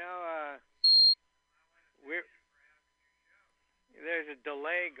good. You know, there's a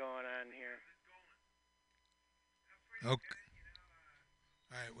delay going on here. Okay.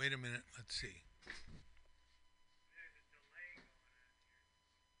 All right, wait a minute. Let's see.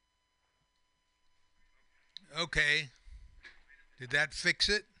 Okay. Did that fix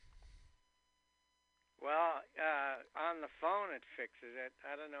it? Well, on the phone it fixes it.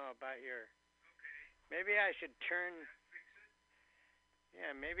 I don't know about your. Maybe I should turn.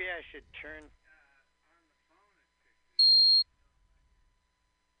 Yeah, maybe I should turn.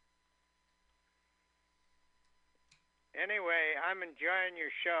 Anyway, I'm enjoying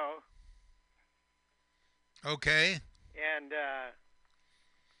your show. Okay. And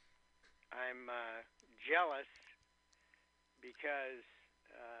I'm jealous because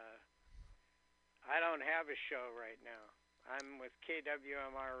I don't have a show right now. I'm with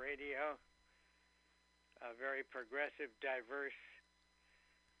KWMR Radio, a very progressive, diverse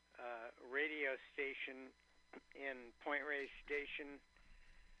radio station in Point Reyes Station,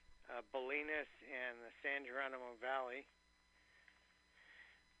 Bolinas, and the San Geronimo Valley.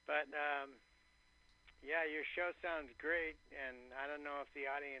 But yeah, your show sounds great, and I don't know if the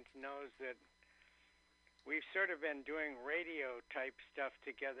audience knows that we've sort of been doing radio-type stuff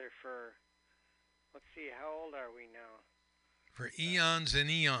together for, let's see, how old are we now? For eons and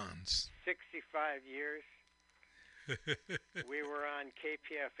eons. 65 years. We were on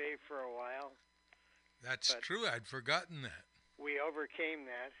KPFA for a while. That's true. I'd forgotten that. We overcame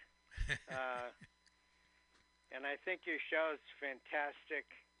that. And I think your show is fantastic.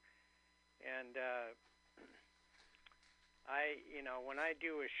 And when I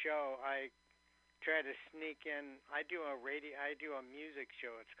do a show, I try to sneak in. I do a music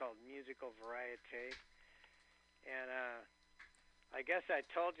show. It's called Musical Variete. And I guess I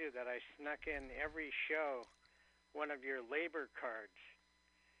told you that I snuck in every show one of your labor cards.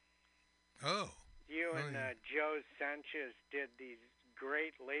 Oh. You and Joe Sanchez did these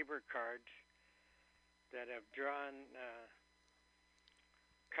great labor cards that have drawn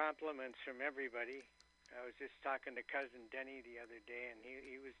compliments from everybody. I was just talking to Cousin Denny the other day, and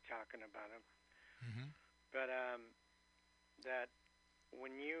he was talking about them. Mm-hmm. But that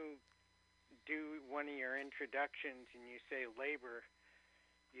when you do one of your introductions and you say labor,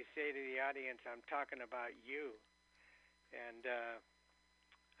 you say to the audience, I'm talking about you. And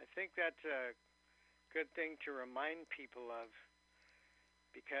I think that's a good thing to remind people of,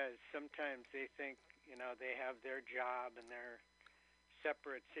 because sometimes they think, they have their job and their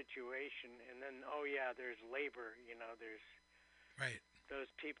separate situation, and then, oh yeah, there's labor, there's right. Those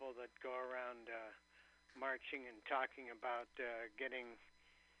people that go around marching and talking about getting,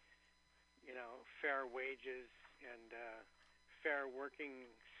 fair wages and fair working,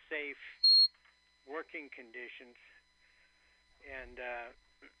 safe working conditions. And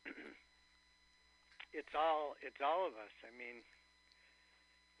it's all of us. I mean,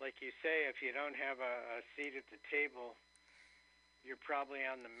 like you say, if you don't have a seat at the table, you're probably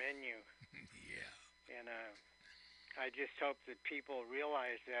on the menu. Yeah. And I just hope that people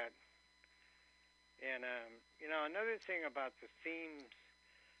realize that. And another thing about the themes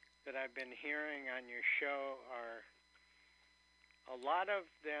that I've been hearing on your show are a lot of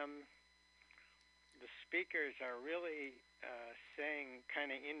them, the speakers are really saying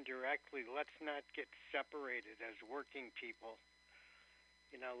kind of indirectly, let's not get separated as working people.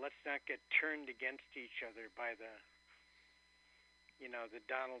 Let's not get turned against each other by the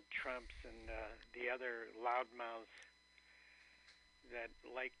Donald Trumps and the other loudmouths that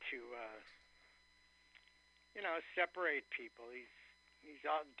like to, separate people. He's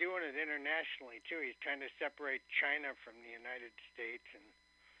all doing it internationally too. He's trying to separate China from the United States, and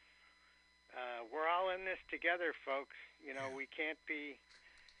we're all in this together, folks. We can't be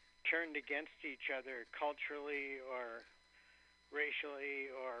turned against each other culturally or racially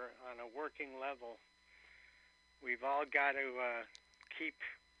or on a working level. We've all got to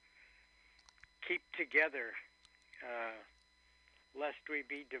keep together, lest we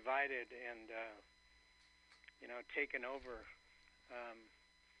be divided and taken over.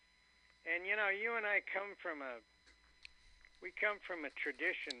 And you and I come from a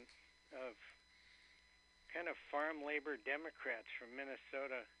tradition of kind of farm labor Democrats from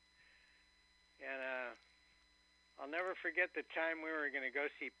Minnesota, and I'll never forget the time we were going to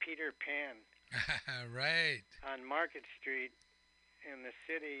go see Peter Pan. Right. On Market Street in the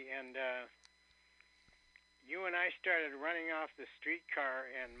city, and you and I started running off the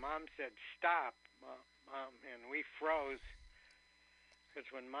streetcar, and Mom said, "Stop, Mom," and we froze, because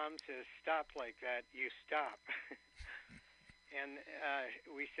when Mom says stop like that, you stop. And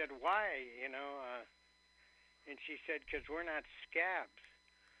we said, "Why?" And she said, "Because we're not scabs."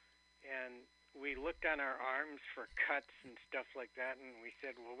 And we looked on our arms for cuts and stuff like that, and we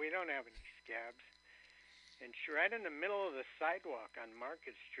said, "Well, we don't have any scabs." And right in the middle of the sidewalk on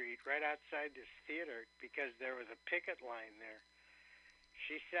Market Street, right outside this theater, because there was a picket line there,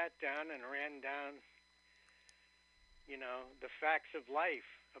 she sat down and ran down, the facts of life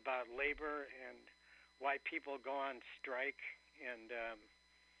about labor and why people go on strike. And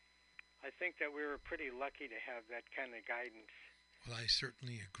I think that we were pretty lucky to have that kind of guidance. Well, I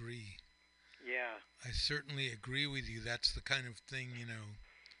certainly agree. Yeah. I certainly agree with you. That's the kind of thing,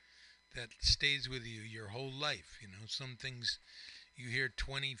 that stays with you your whole life. Some things you hear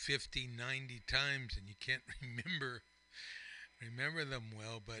 20, 50, 90 times and you can't remember them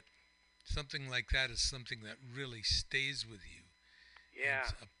well, but something like that is something that really stays with you. Yeah.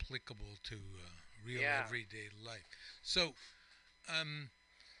 It's applicable to real everyday life. So,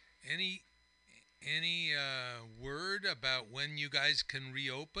 any word about when you guys can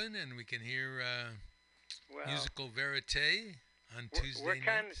reopen and we can hear musical verite on Tuesday We're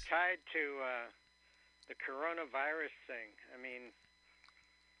kind of nights? tied to the coronavirus thing. I mean,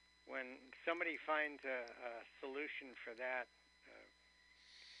 when somebody finds a solution for that,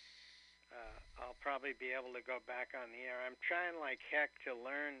 I'll probably be able to go back on the air. I'm trying like heck to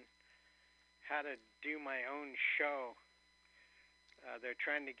learn how to do my own show. They're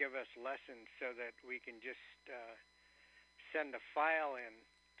trying to give us lessons so that we can just send a file in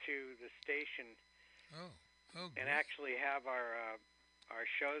to the station and actually have our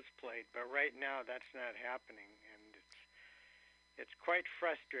shows played. But right now that's not happening, and it's quite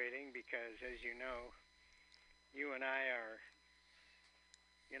frustrating because, as you know, you and I are,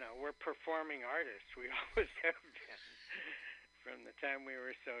 we're performing artists. We always have been from the time we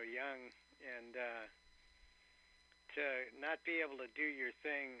were so young, and to not be able to do your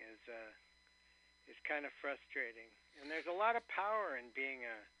thing is kind of frustrating. And there's a lot of power in being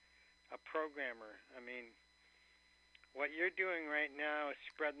a a programmer. I mean, what you're doing right now is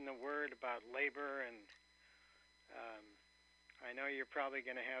spreading the word about labor, and I know you're probably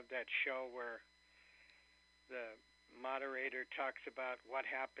going to have that show where the moderator talks about what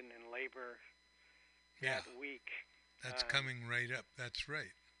happened in labor that week. That's coming right up. That's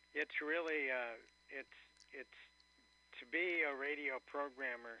right. It's really it's to be a radio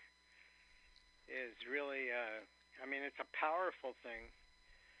programmer is really I mean, it's a powerful thing,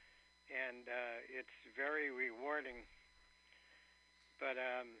 and it's very rewarding. But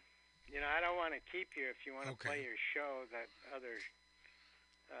you know, I don't want to keep you if you want to play your show, that other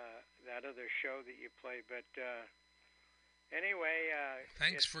show that you play. But anyway,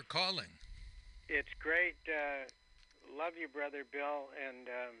 thanks for calling. It's great. Love you, Brother Bill. And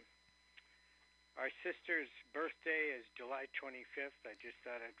our sister's birthday is July 25th. I just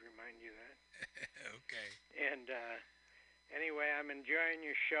thought I'd remind you that. Okay. And anyway, I'm enjoying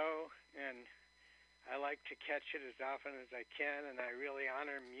your show, and I like to catch it as often as I can, and I really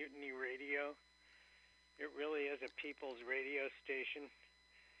honor Mutiny Radio. It really is a people's radio station.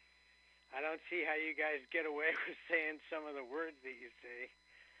 I don't see how you guys get away with saying some of the words that you say,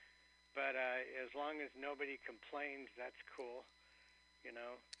 but as long as nobody complains, that's cool, you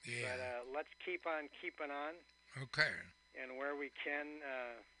know. Yeah. But let's keep on keeping on. Okay. And where we can,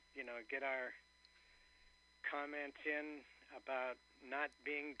 you know, get our comments in about not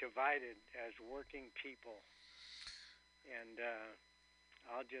being divided as working people. And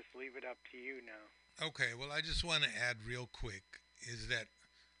I'll just leave it up to you now. Okay, well, I just want to add real quick is that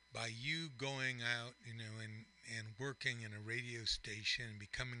by you going out, you know, and working in a radio station and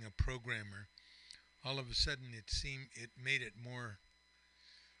becoming a programmer, all of a sudden it made it more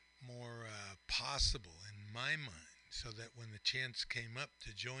possible in my mind, so that when the chance came up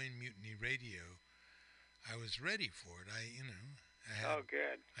to join Mutiny Radio, I was ready for it. Oh,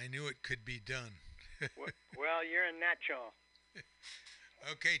 good. I knew it could be done. Well, you're a natural.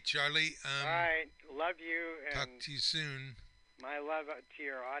 Okay, Charlie. All right. Love you. And talk to you soon. My love to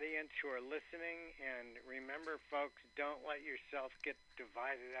your audience who are listening. And remember, folks, don't let yourself get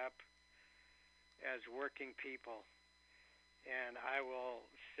divided up as working people. And I will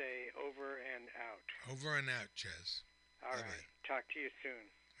say over and out. Over and out, Chaz. All Bye-bye. right. Talk to you soon.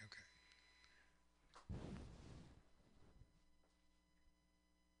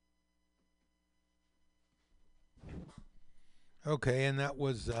 Okay, and that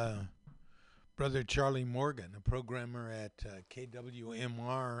was Brother Charlie Morgan, a programmer at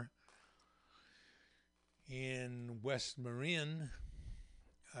KWMR in West Marin.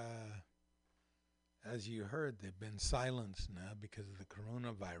 As you heard, they've been silenced now because of the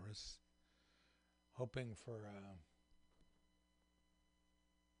coronavirus, hoping for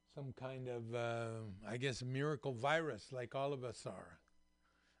some kind of, I guess, miracle virus like all of us are.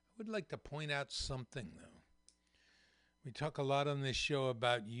 I would like to point out something, though. We talk a lot on this show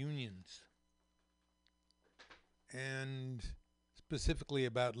about unions, and specifically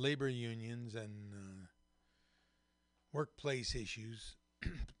about labor unions and workplace issues.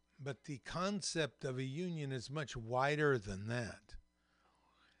 But the concept of a union is much wider than that.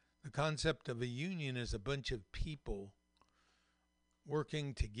 The concept of a union is a bunch of people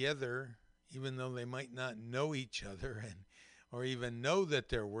working together, even though they might not know each other or even know that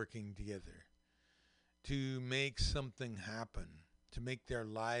they're working together, to make something happen, to make their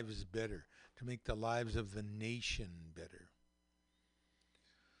lives better, to make the lives of the nation better.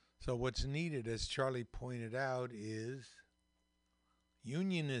 So what's needed, as Charlie pointed out, is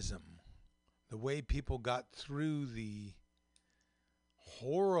unionism, the way people got through the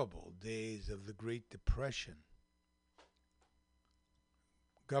horrible days of the Great Depression.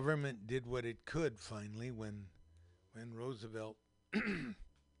 Government did what it could finally when Roosevelt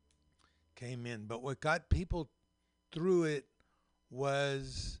came in. But what got people through it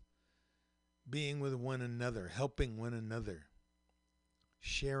was being with one another, helping one another,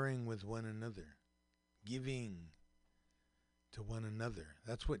 sharing with one another, giving to one another.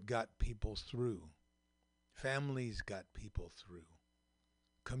 That's what got people through. Families got people through.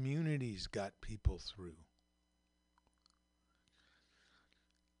 Communities got people through.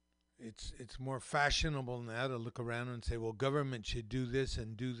 It's more fashionable now to look around and say, well, government should do this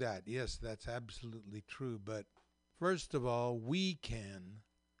and do that. Yes, that's absolutely true. But first of all, we can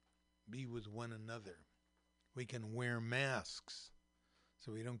be with one another. We can wear masks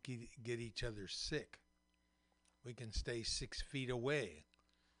so we don't get each other sick. We can stay 6 feet away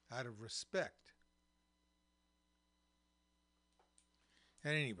out of respect.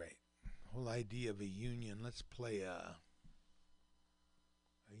 At any rate, the whole idea of a union, let's play a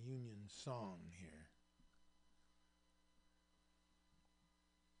union song here.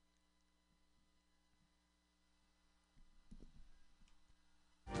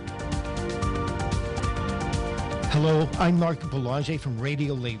 Hello, I'm Mark Boulanger from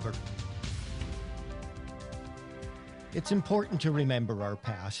Radio Labor. It's important to remember our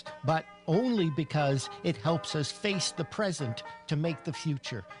past, but only because it helps us face the present to make the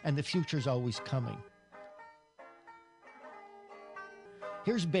future, and the future's always coming.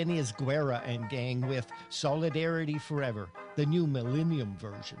 Here's Benny Esguerra and gang with Solidarity Forever, the new Millennium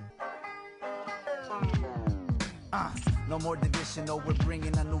version. No more division, no, we're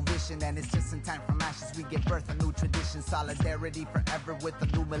bringing a new vision, and it's just in time from ashes we give birth a new tradition. Solidarity forever with a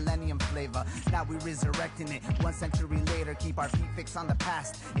new millennium flavor. Now we're resurrecting it 1 century later. Keep our feet fixed on the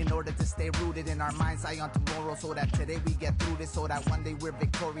past in order to stay rooted in our mind's eye on tomorrow, so that today we get through this, so that one day we're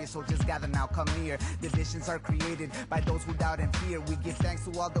victorious. So just gather now, come near. Divisions are created by those who doubt and fear. We give thanks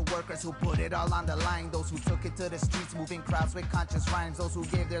to all the workers who put it all on the line, those who took it to the streets, moving crowds with conscious rhymes, those who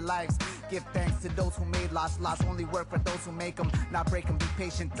gave their lives. Give thanks to those who made laws. Laws only work for those who make them, not break them. Be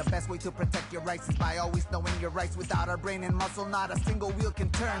patient. The best way to protect your rights is by always knowing your rights. Without our brain and muscle, not a single wheel can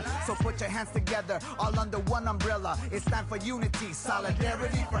turn. So put your hands together, all under one umbrella. It's time for unity,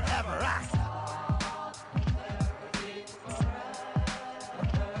 solidarity forever.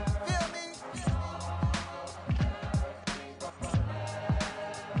 Feel me?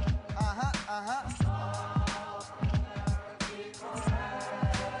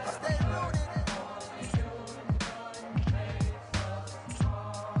 Stay rooted.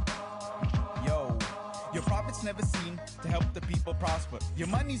 Yo, your profits never seem to help the people prosper. Your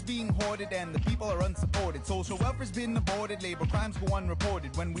money's being hoarded and the people are unsupported. Social welfare's been aborted, labor crimes go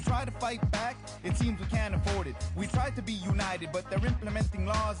unreported. When we try to fight back, it seems we can't afford it. We try to be united, but they're implementing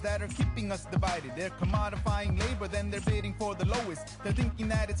laws that are keeping us divided. They're commodifying labor, then they're bidding for the lowest. They're thinking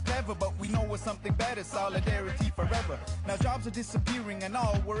that it's clever, but we know it's something better. Solidarity forever. Now jobs are disappearing and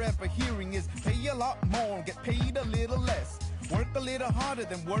all we're ever hearing is pay a lot more, get paid a little less. Work a little harder,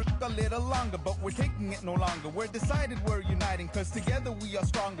 then work a little longer, but we're taking it no longer. We're decided we're uniting, cause together we are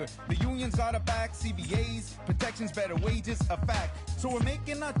stronger. The unions got our back, CBAs, protections, better wages, a fact. So we're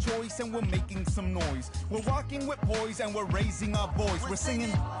making our choice and we're making some noise. We're walking with poise and we're raising our voice. We're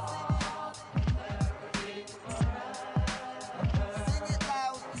singing.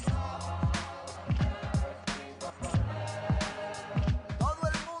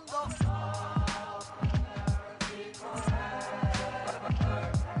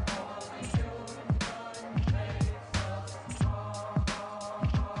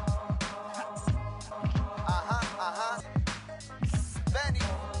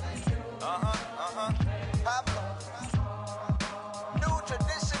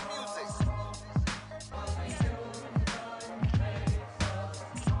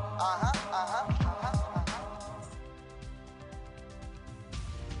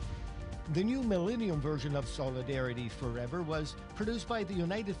 The new Millennium version of Solidarity Forever was produced by the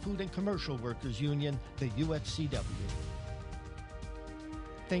United Food and Commercial Workers Union, the UFCW.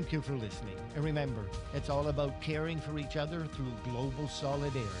 Thank you for listening. And remember, it's all about caring for each other through global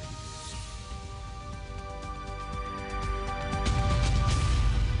solidarity.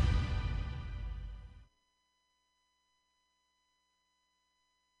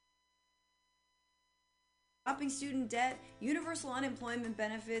 Stopping student debt, universal unemployment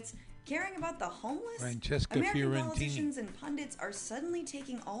benefits, caring about the homeless. Francesca American Fiorentini. politicians and pundits are suddenly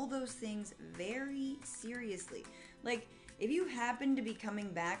taking all those things very seriously. Like, if you happen to be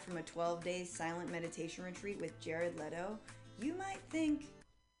coming back from a 12-day silent meditation retreat with Jared Leto, you might think,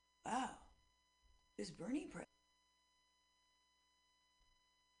 wow, is Bernie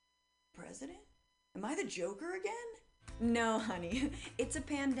president? Am I the Joker again? No, honey, it's a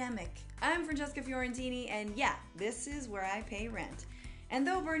pandemic. I'm Francesca Fiorentini, and yeah, this is where I pay rent. And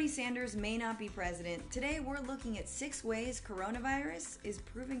though Bernie Sanders may not be president, today we're looking at 6 ways coronavirus is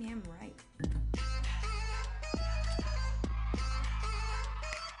proving him right.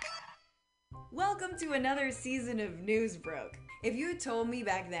 Welcome to another season of News Broke. If you had told me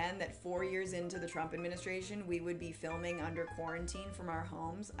back then that 4 years into the Trump administration we would be filming under quarantine from our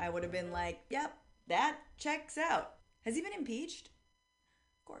homes, I would have been like, yep, that checks out. Has he been impeached?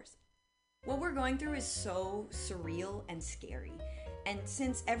 Of course. What we're going through is so surreal and scary. And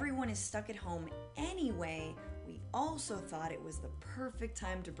since everyone is stuck at home anyway, we also thought it was the perfect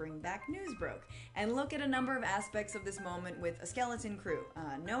time to bring back News Broke and look at a number of aspects of this moment with a skeleton crew,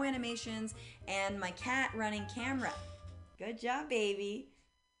 no animations, and my cat running camera. Good job, baby.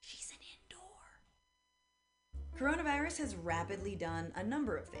 She's an Coronavirus has rapidly done a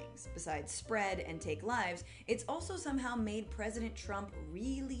number of things. Besides spread and take lives, it's also somehow made President Trump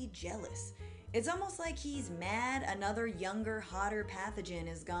really jealous. It's almost like he's mad another younger, hotter pathogen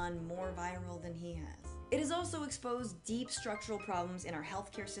has gone more viral than he has. It has also exposed deep structural problems in our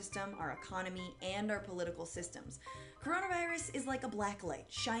healthcare system, our economy, and our political systems. Coronavirus is like a black light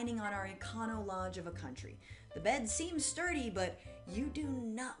shining on our econo-lodge of a country. The bed seems sturdy, but you do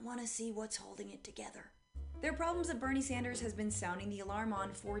not want to see what's holding it together. There are problems that Bernie Sanders has been sounding the alarm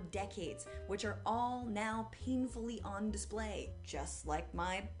on for decades, which are all now painfully on display, just like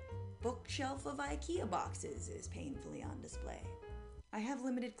my bookshelf of IKEA boxes is painfully on display. I have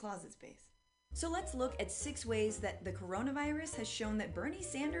limited closet space. So let's look at 6 ways that the coronavirus has shown that Bernie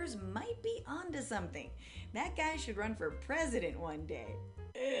Sanders might be onto something. That guy should run for president one day.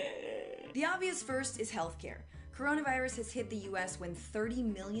 The obvious first is healthcare. Coronavirus has hit the US when 30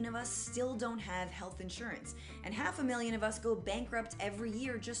 million of us still don't have health insurance, and 500,000 of us go bankrupt every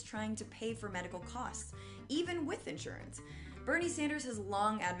year just trying to pay for medical costs, even with insurance. Bernie Sanders has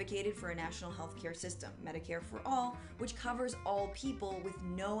long advocated for a national healthcare system, Medicare for All, which covers all people with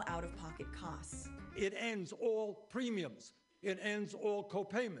no out-of-pocket costs. It ends all premiums. It ends all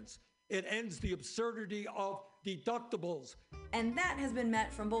copayments. It ends the absurdity of deductibles. And that has been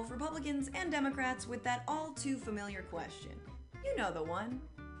met from both Republicans and Democrats with that all too familiar question. You know the one.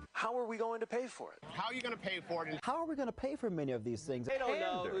 How are we going to pay for it? How are you going to pay for it? How are we going to pay for many of these things? They don't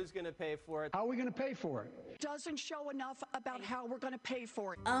know who's going to pay for it. How are we going to pay for it? Doesn't show enough about how we're going to pay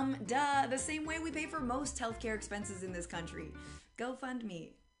for it. The same way we pay for most healthcare expenses in this country.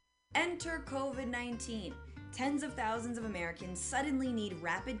 GoFundMe. Enter COVID-19. Tens of thousands of Americans suddenly need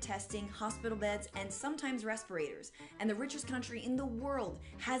rapid testing, hospital beds, and sometimes respirators, and the richest country in the world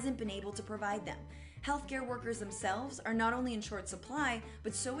hasn't been able to provide them. Healthcare workers themselves are not only in short supply,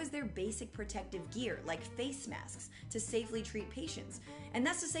 but so is their basic protective gear, like face masks, to safely treat patients. And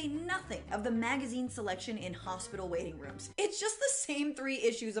that's to say nothing of the magazine selection in hospital waiting rooms. It's just the same 3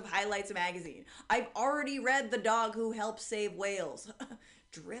 issues of Highlights magazine. I've already read The Dog Who Helped Save Whales.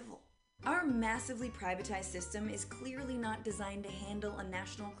 Drivel. Our massively privatized system is clearly not designed to handle a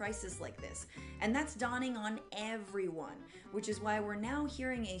national crisis like this, and that's dawning on everyone, which is why we're now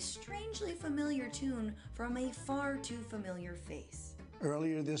hearing a strangely familiar tune from a far too familiar face.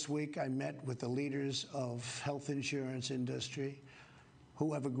 Earlier this week, I met with the leaders of health insurance industry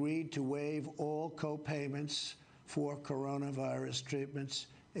who have agreed to waive all co-payments for coronavirus treatments,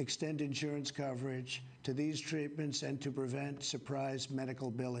 extend insurance coverage to these treatments, and to prevent surprise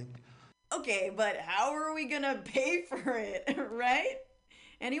medical billing. Okay, but how are we gonna pay for it, right?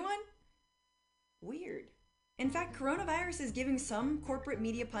 Anyone? Weird. In fact, coronavirus is giving some corporate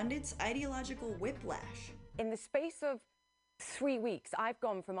media pundits ideological whiplash. In the space of 3 weeks, I've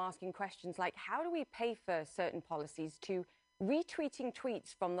gone from asking questions like, how do we pay for certain policies, to retweeting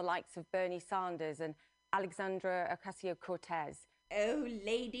tweets from the likes of Bernie Sanders and Alexandra Ocasio-Cortez. Oh,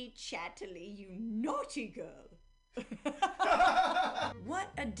 Lady Chatterley, you naughty girl. What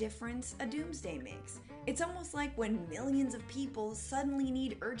a difference a doomsday makes. It's almost like when millions of people suddenly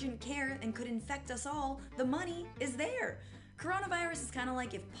need urgent care and could infect us all, the money is there. Coronavirus is kind of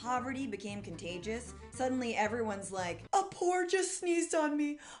like if poverty became contagious. Suddenly everyone's like, a poor just sneezed on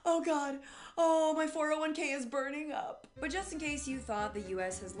me. Oh God. Oh, my 401k is burning up. But just in case you thought the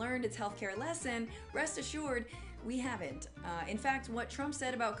US has learned its healthcare lesson, rest assured, we haven't. In fact, what Trump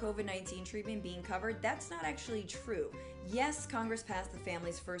said about COVID-19 treatment being covered, that's not actually true. Yes, Congress passed the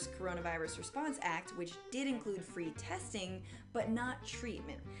Family's First Coronavirus Response Act, which did include free testing, but not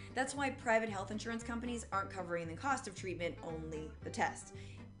treatment. That's why private health insurance companies aren't covering the cost of treatment, only the test,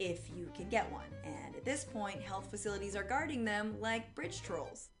 if you can get one. And at this point, health facilities are guarding them like bridge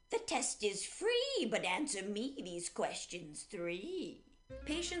trolls. The test is free, but answer me these questions 3.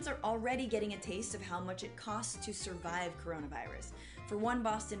 Patients are already getting a taste of how much it costs to survive coronavirus. For one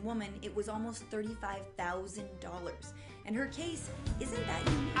Boston woman, it was almost $35,000. And her case isn't that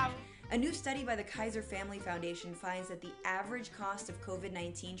unique. A new study by the Kaiser Family Foundation finds that the average cost of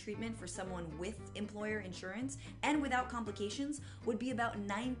COVID-19 treatment for someone with employer insurance and without complications would be about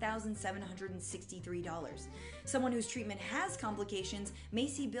 $9,763. Someone whose treatment has complications may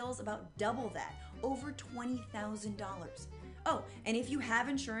see bills about double that, over $20,000. Oh, and if you have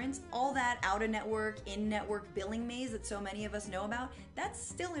insurance, all that out-of-network, in-network billing maze that so many of us know about, that's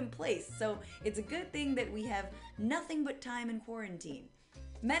still in place. So it's a good thing that we have nothing but time in quarantine.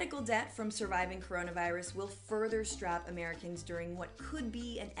 Medical debt from surviving coronavirus will further strap Americans during what could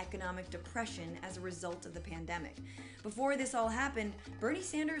be an economic depression as a result of the pandemic. Before this all happened, Bernie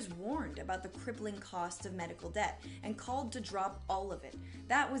Sanders warned about the crippling cost of medical debt and called to drop all of it.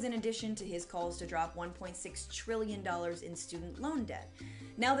 That was in addition to his calls to drop $1.6 trillion in student loan debt.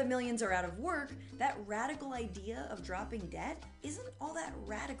 Now that millions are out of work, that radical idea of dropping debt isn't all that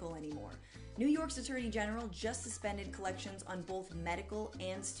radical anymore. New York's Attorney General just suspended collections on both medical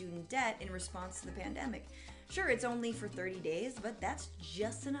and student debt in response to the pandemic. Sure, it's only for 30 days, but that's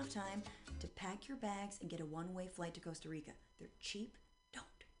just enough time to pack your bags and get a one-way flight to Costa Rica. They're cheap. Don't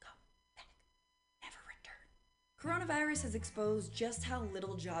come back. Never return. Coronavirus has exposed just how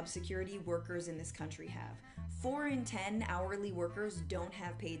little job security workers in this country have. 4 in 10 hourly workers don't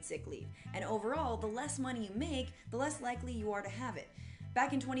have paid sick leave. And overall, the less money you make, the less likely you are to have it.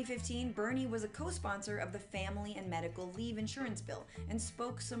 Back in 2015, Bernie was a co-sponsor of the Family and Medical Leave Insurance Bill and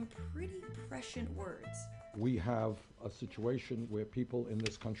spoke some pretty prescient words. We have a situation where people in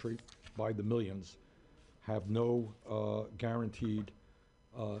this country, by the millions, have no guaranteed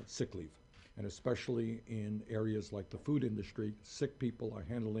sick leave. And especially in areas like the food industry, sick people are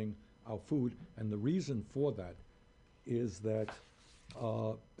handling our food. And the reason for that is that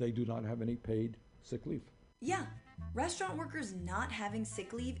they do not have any paid sick leave. Yeah, restaurant workers not having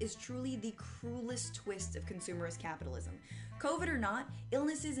sick leave is truly the cruelest twist of consumerist capitalism. COVID or not,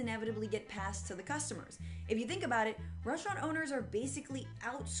 illnesses inevitably get passed to the customers. If you think about it, restaurant owners are basically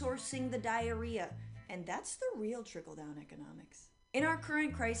outsourcing the diarrhea, and that's the real trickle-down economics. In our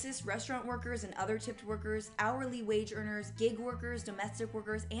current crisis, restaurant workers and other tipped workers, hourly wage earners, gig workers, domestic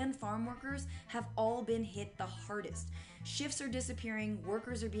workers, and farm workers have all been hit the hardest. Shifts are disappearing,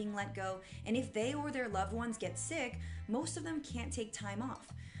 workers are being let go, and if they or their loved ones get sick, most of them can't take time off.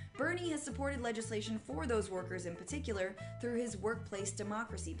 Bernie has supported legislation for those workers in particular through his Workplace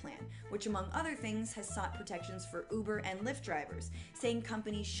Democracy Plan, which among other things has sought protections for Uber and Lyft drivers, saying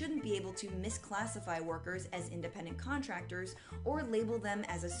companies shouldn't be able to misclassify workers as independent contractors or label them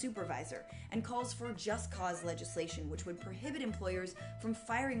as a supervisor, and calls for just cause legislation which would prohibit employers from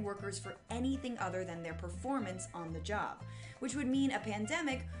firing workers for anything other than their performance on the job, which would mean a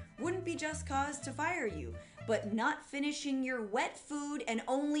pandemic wouldn't be just cause to fire you, but not finishing your wet food and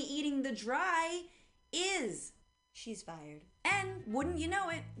only eating the dry is. She's fired. And wouldn't you know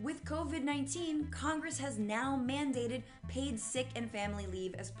it, with COVID-19, Congress has now mandated paid sick and family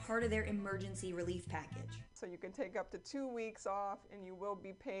leave as part of their emergency relief package. So you can take up to 2 weeks off and you will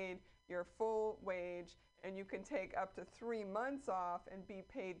be paid your full wage, and you can take up to 3 months off and be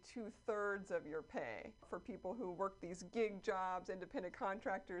paid 2/3 of your pay. For people who work these gig jobs, independent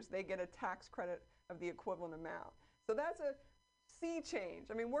contractors, they get a tax credit of the equivalent amount. So that's a sea change.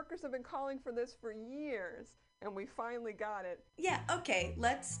 I mean, workers have been calling for this for years, and we finally got it. Yeah, okay,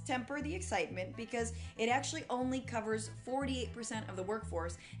 let's temper the excitement because it actually only covers 48% of the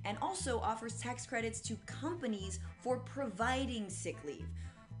workforce and also offers tax credits to companies for providing sick leave,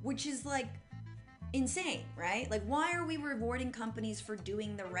 which is like insane, right? Like, why are we rewarding companies for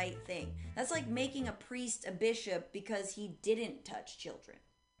doing the right thing? That's like making a priest a bishop because he didn't touch children.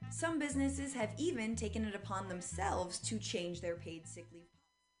 Some businesses have even taken it upon themselves to change their paid sick leave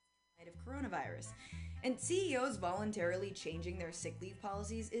policies in light of coronavirus. And CEOs voluntarily changing their sick leave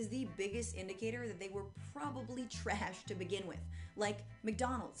policies is the biggest indicator that they were probably trashed to begin with, like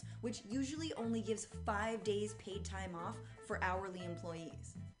McDonald's, which usually only gives 5 days paid time off for hourly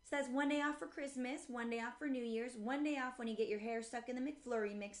employees. So that's 1 day off for Christmas, 1 day off for New Year's, 1 day off when you get your hair stuck in the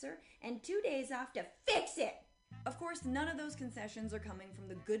McFlurry mixer, and 2 days off to fix it! Of course, none of those concessions are coming from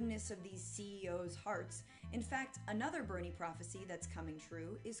the goodness of these CEOs' hearts. In fact, another Bernie prophecy that's coming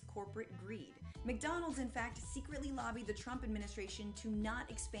true is corporate greed. McDonald's, in fact, secretly lobbied the Trump administration to not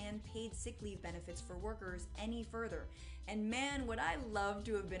expand paid sick leave benefits for workers any further. And man, would I love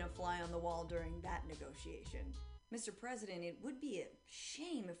to have been a fly on the wall during that negotiation. Mr. President, it would be a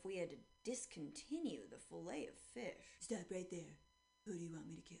shame if we had to discontinue the fillet of fish. Stop right there. Who do you want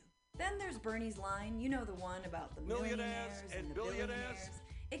me to kill? Then there's Bernie's line, you know, the one about the millionaires and the billionaires.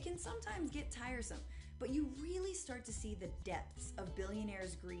 It can sometimes get tiresome, but you really start to see the depths of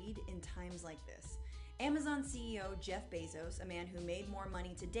billionaires' greed in times like this. Amazon CEO Jeff Bezos, a man who made more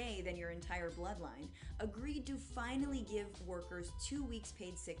money today than your entire bloodline, agreed to finally give workers 2 weeks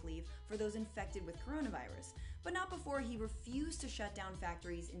paid sick leave for those infected with coronavirus, but not before he refused to shut down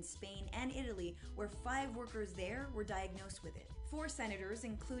factories in Spain and Italy where 5 workers there were diagnosed with it. 4 senators,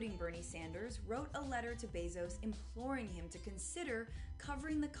 including Bernie Sanders, wrote a letter to Bezos imploring him to consider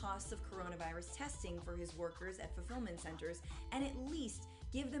covering the costs of coronavirus testing for his workers at fulfillment centers and at least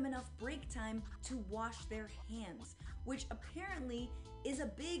give them enough break time to wash their hands, which apparently is a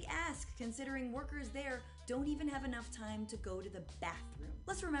big ask considering workers there don't even have enough time to go to the bathroom.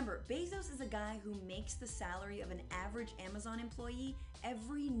 Let's remember, Bezos is a guy who makes the salary of an average Amazon employee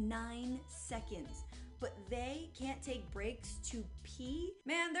every 9 seconds. but they can't take breaks to pee?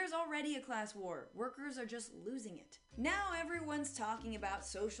 Man, there's already a class war. Workers are just losing it. Now everyone's talking about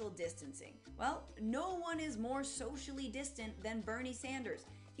social distancing. Well, no one is more socially distant than Bernie Sanders.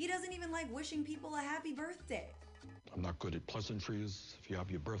 He doesn't even like wishing people a happy birthday. I'm not good at pleasantries. If you have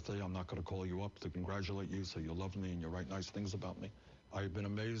your birthday, I'm not going to call you up to congratulate you, say you love me and you write nice things about me. I've been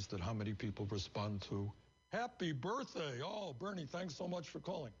amazed at how many people respond to, happy birthday. Oh, Bernie, thanks so much for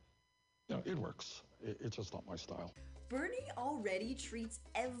calling. You know, it works. It's just not my style. Bernie already treats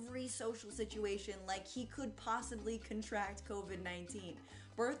every social situation like he could possibly contract COVID-19.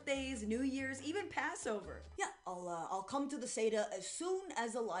 Birthdays, New Year's, even Passover. Yeah, I'll come to the Seder as soon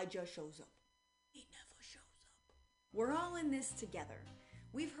as Elijah shows up. He never shows up. We're all in this together.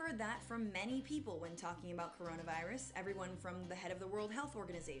 We've heard that from many people when talking about coronavirus, everyone from the head of the World Health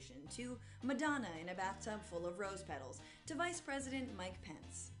Organization, to Madonna in a bathtub full of rose petals, to Vice President Mike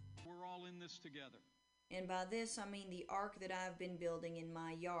Pence. We're all in this together. And by this, I mean the ark that I've been building in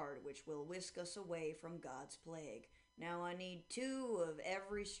my yard, which will whisk us away from God's plague. Now I need 2 of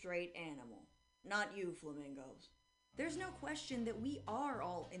every straight animal. Not you, flamingos. There's no question that we are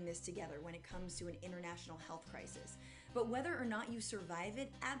all in this together when it comes to an international health crisis. But whether or not you survive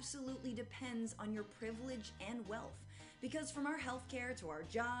it absolutely depends on your privilege and wealth. Because from our healthcare to our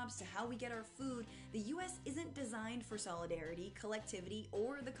jobs to how we get our food, the U.S. isn't designed for solidarity, collectivity,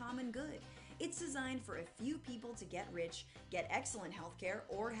 or the common good. It's designed for a few people to get rich, get excellent healthcare,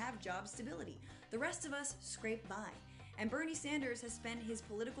 or have job stability. The rest of us scrape by. And Bernie Sanders has spent his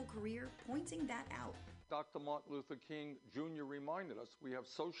political career pointing that out. Dr. Martin Luther King Jr. reminded us we have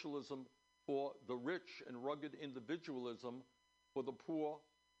socialism for the rich and rugged individualism for the poor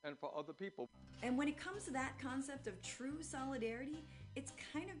and for other people. And when it comes to that concept of true solidarity, it's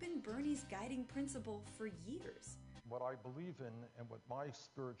kind of been Bernie's guiding principle for years. What I believe in and what my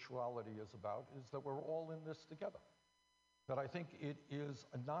spirituality is about is that we're all in this together. That I think it is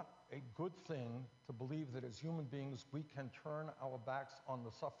not a good thing to believe that as human beings we can turn our backs on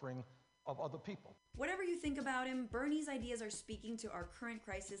the suffering of other people. Whatever you think about him, Bernie's ideas are speaking to our current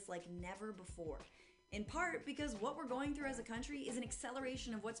crisis like never before. In part because what we're going through as a country is an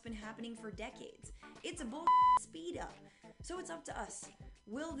acceleration of what's been happening for decades. It's a speed up. So it's up to us.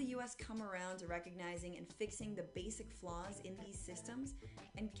 Will the US come around to recognizing and fixing the basic flaws in these systems?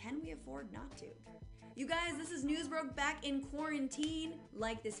 And can we afford not to? You guys, this is Newsbroke back in quarantine.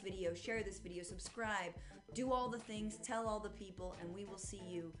 Like this video, share this video, subscribe, do all the things, tell all the people, and we will see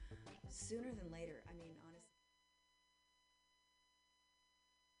you sooner than later. I mean, honestly.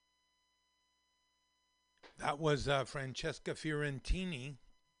 That was Francesca Fiorentini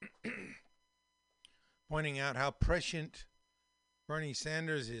pointing out how prescient Bernie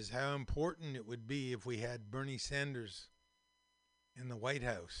Sanders is, how important it would be if we had Bernie Sanders in the White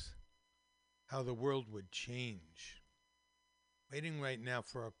House, how the world would change. Waiting right now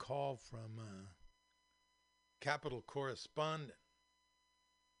for a call from a Capitol correspondent.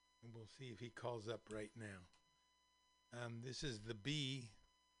 And we'll see if he calls up right now. This is the B.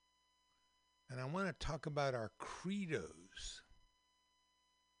 And I want to talk about our credos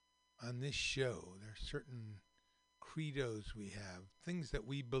on this show. There are certain credos we have, things that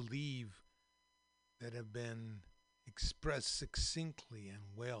we believe that have been expressed succinctly and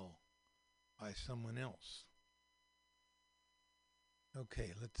well by someone else.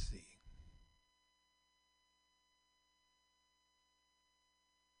 Okay, let's see.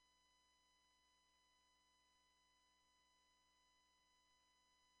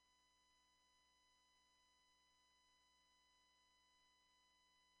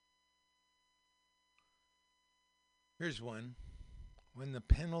 Here's one. When the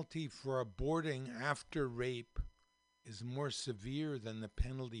penalty for aborting after rape is more severe than the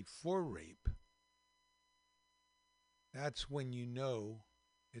penalty for rape, that's when you know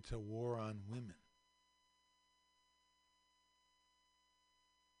it's a war on women.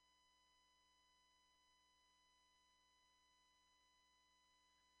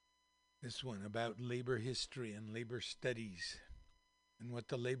 This one about labor history and labor studies and what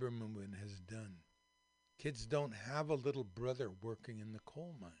the labor movement has done. Kids don't have a little brother working in the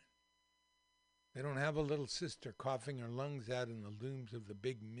coal mine. They don't have a little sister coughing her lungs out in the looms of the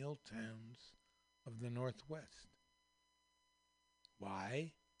big mill towns of the Northwest.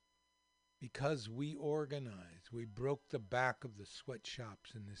 Why? Because we organized. We broke the back of the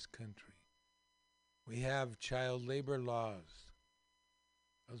sweatshops in this country. We have child labor laws.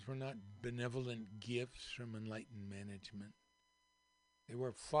 Those were not benevolent gifts from enlightened management. They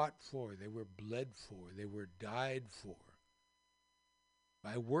were fought for, they were bled for, they were died for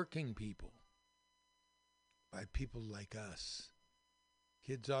by working people, by people like us.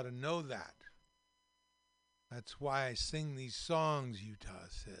 Kids ought to know that. That's why I sing these songs, Utah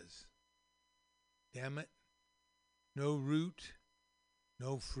says. Damn it. No root,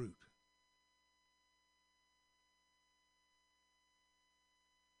 no fruit.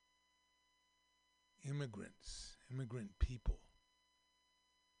 Immigrants, immigrant people.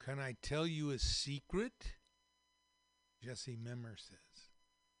 Can I tell you a secret? Jesse Memmer says.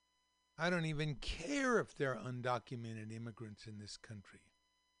 I don't even care if they're undocumented immigrants in this country.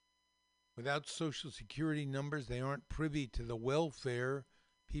 Without Social Security numbers, they aren't privy to the welfare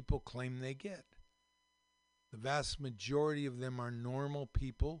people claim they get. The vast majority of them are normal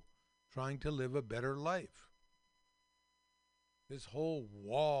people trying to live a better life. This whole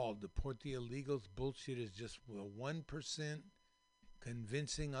wall, deport the illegals bullshit is just the 1%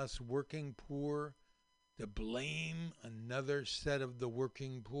 convincing us working poor to blame another set of the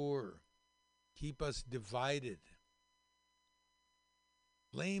working poor. Keep us divided.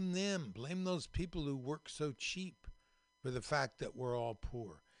 Blame them. Blame those people who work so cheap for the fact that we're all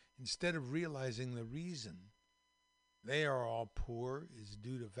poor. Instead of realizing the reason they are all poor is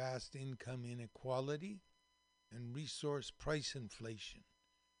due to vast income inequality and resource price inflation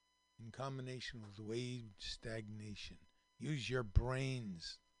in combination with wage stagnation. Use your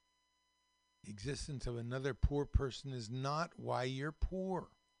brains. The existence of another poor person is not why you're poor.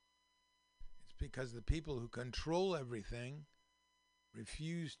 It's because the people who control everything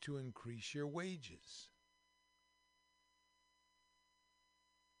refuse to increase your wages.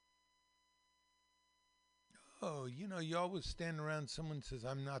 Oh, you know, you always stand around, someone says,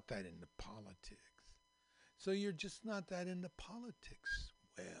 I'm not that into politics. So you're just not that into politics.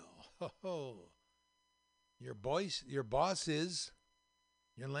 Well, your boss is,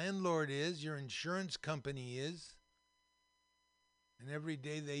 your landlord is, your insurance company is, and every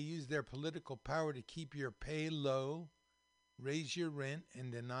day they use their political power to keep your pay low, raise your rent,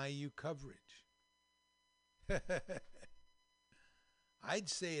 and deny you coverage. I'd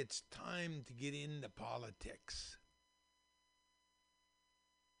say it's time to get into politics.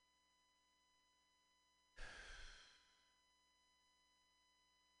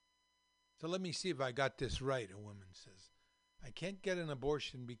 So let me see if I got this right, a woman says. I can't get an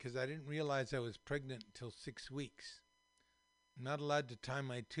abortion because I didn't realize I was pregnant until 6 weeks. I'm not allowed to tie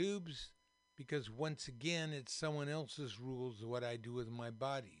my tubes because once again, it's someone else's rules of what I do with my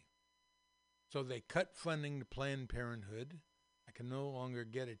body. So they cut funding to Planned Parenthood. I can no longer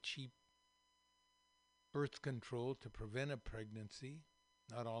get a cheap birth control to prevent a pregnancy.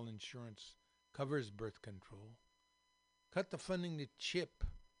 Not all insurance covers birth control. Cut the funding to CHIP,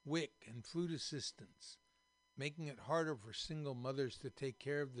 WIC, and food assistance, making it harder for single mothers to take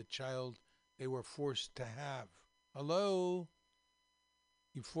care of the child they were forced to have. Hello?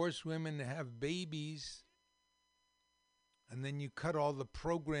 You force women to have babies, and then you cut all the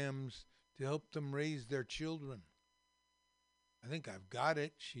programs to help them raise their children. I think I've got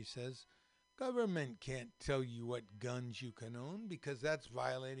it, she says. Government can't tell you what guns you can own because that's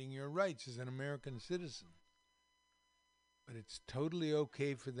violating your rights as an American citizen. But it's totally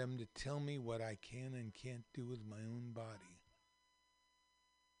okay for them to tell me what I can and can't do with my own body.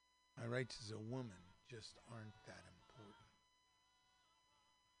 My rights as a woman just aren't that important.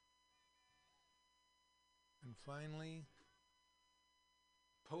 And finally,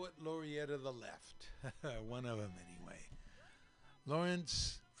 Poet Laureate of the Left, one of them anyway,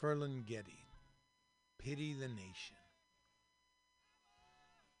 Lawrence Ferlinghetti, Pity the Nation.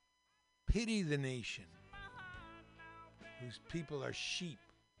 Pity the nation, whose people are sheep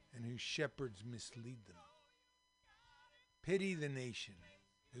and whose shepherds mislead them. Pity the nation,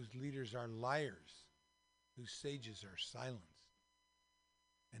 whose leaders are liars, whose sages are silenced,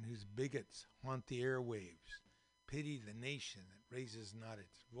 and whose bigots haunt the airwaves. Pity the nation that raises not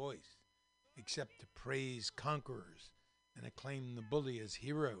its voice, except to praise conquerors and acclaim the bully as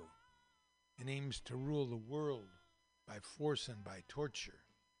hero, and aims to rule the world by force and by torture.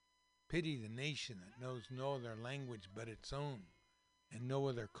 Pity the nation that knows no other language but its own, and no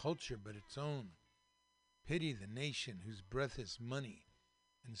other culture but its own. Pity the nation whose breath is money,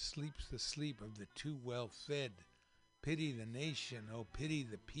 and sleeps the sleep of the too well-fed. Pity the nation, oh pity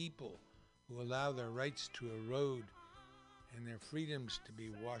the people who allow their rights to erode and their freedoms to be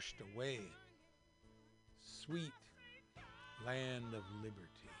washed away. Sweet land of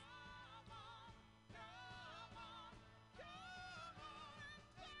liberty.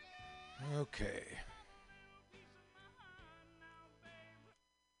 Okay.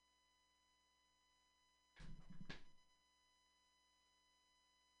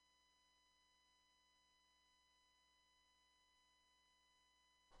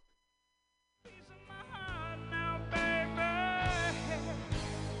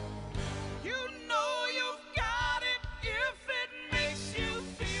 You know you've got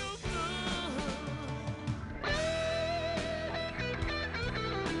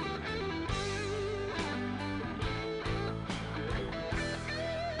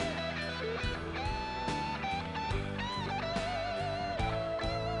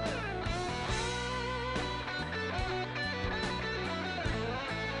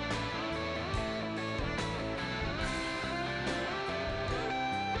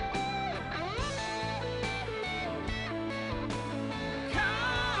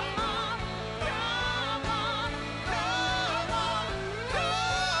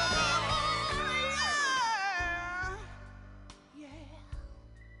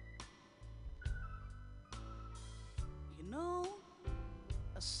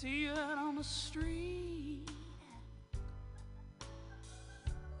see it on the street.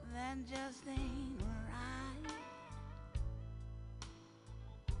 That just ain't right.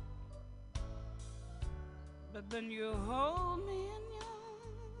 But then you hold me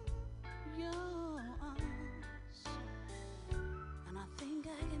in your arms, and I think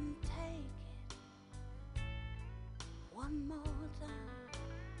I can take it one more time.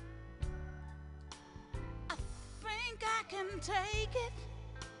 I think I can take it.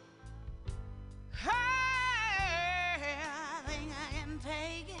 Hey, I think I can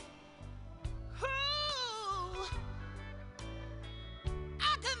take it. Ooh,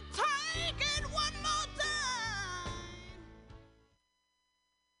 I can take it one more time.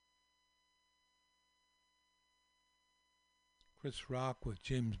 Chris Rock with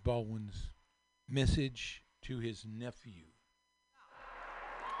James Baldwin's message to his nephew.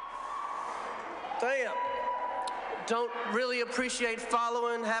 Damn. Don't really appreciate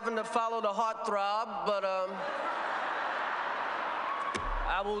having to follow the heartthrob, but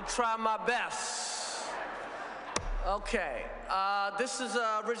I will try my best. Okay, this is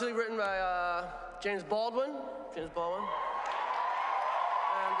originally written by James Baldwin. And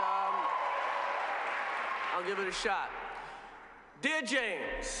I'll give it a shot. Dear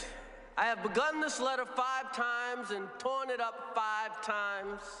James, I have begun this letter 5 times and torn it up 5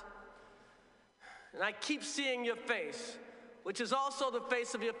 times. And I keep seeing your face, which is also the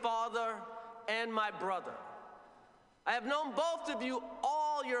face of your father and my brother. I have known both of you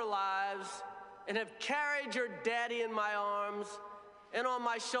all your lives and have carried your daddy in my arms and on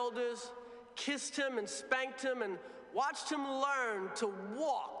my shoulders, kissed him and spanked him and watched him learn to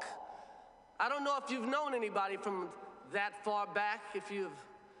walk. I don't know if you've known anybody from that far back, if you've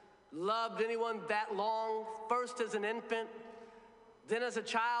loved anyone that long, first as an infant, then as a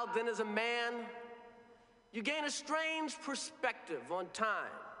child, then as a man. You gain a strange perspective on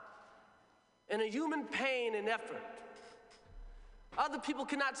time and a human pain and effort. Other people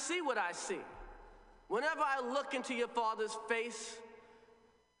cannot see what I see. Whenever I look into your father's face,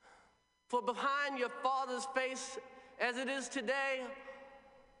 for behind your father's face, as it is today,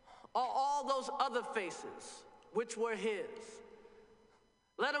 are all those other faces which were his.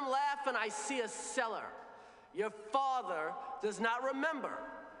 Let him laugh and I see a cellar. Your father does not remember.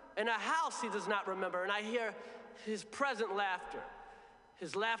 In a house he does not remember, and I hear his present laughter.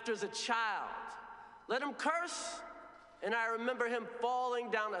 His laughter as a child. Let him curse, and I remember him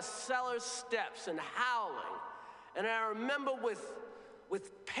falling down a cellar steps and howling. And I remember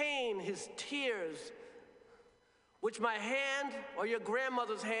with pain his tears, which my hand or your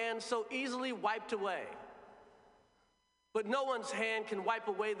grandmother's hand so easily wiped away. But no one's hand can wipe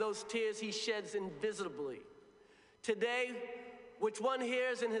away those tears he sheds invisibly. Today, which one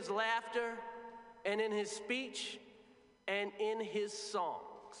hears in his laughter and in his speech and in his songs.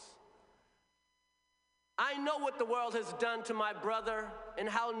 I know what the world has done to my brother and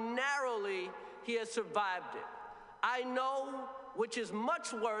how narrowly he has survived it. I know, which is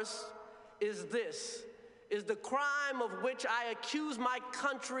much worse, is the crime of which I accuse my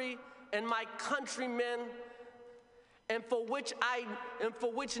country and my countrymen, and for which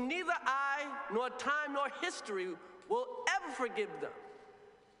neither I nor time nor history will ever forgive them,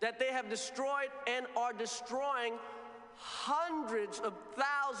 that they have destroyed and are destroying hundreds of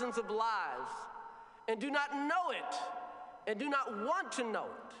thousands of lives and do not know it and do not want to know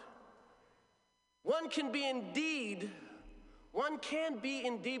it. One can be indeed,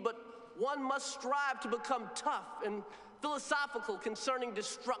 but one must strive to become tough and philosophical concerning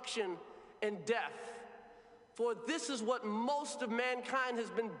destruction and death. For this is what most of mankind has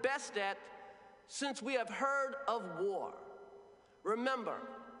been best at since we have heard of war. Remember,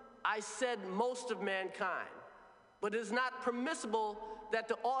 I said most of mankind, but it is not permissible that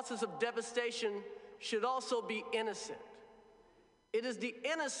the authors of devastation should also be innocent. It is the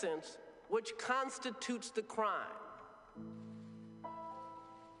innocence which constitutes the crime.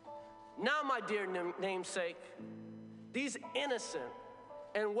 Now, my dear namesake, these innocent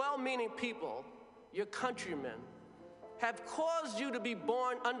and well-meaning people, your countrymen, have caused you to be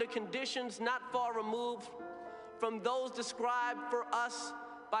born under conditions not far removed from those described for us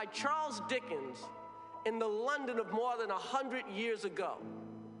by Charles Dickens in the London of more than 100 years ago.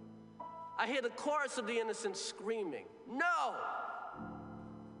 I hear the chorus of the innocent screaming, "No!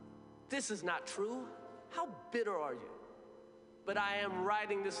 This is not true. How bitter are you?" But I am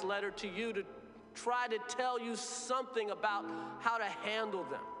writing this letter to you to try to tell you something about how to handle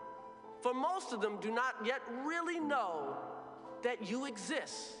them. For most of them do not yet really know that you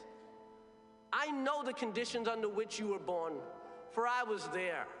exist. I know the conditions under which you were born, for I was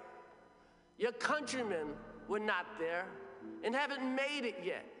there. Your countrymen were not there. and haven't made it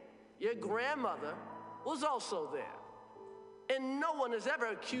yet. Your grandmother was also there, and no one has ever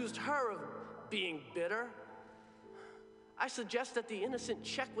accused her of being bitter. I suggest that the innocent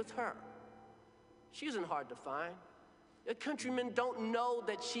check with her. She isn't hard to find. Your countrymen don't know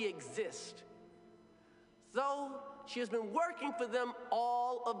that she exists, though she has been working for them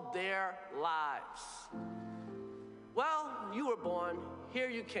all of their lives. Well, you were born, here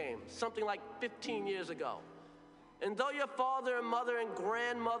you came, something like 15 years ago. And though your father and mother and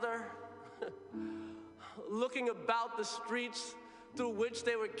grandmother, looking about the streets through which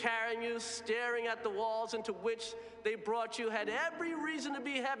they were carrying you, staring at the walls into which they brought you, had every reason to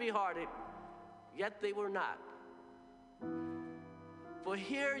be heavy-hearted, yet they were not. For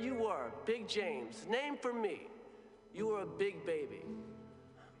here you were, Big James, named for me. You were a big baby.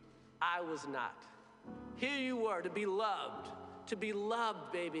 I was not. Here you were, to be loved,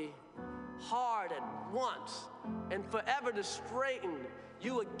 baby, hard at once, and forever to straighten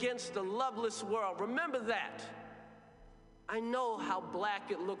you against the loveless world. Remember that. I know how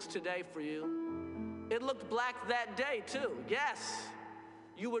black it looks today for you. It looked black that day, too. Yes,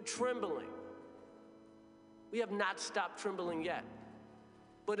 you were trembling. We have not stopped trembling yet.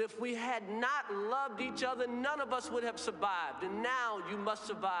 But if we had not loved each other, none of us would have survived. And now you must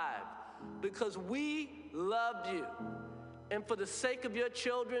survive because we loved you. And for the sake of your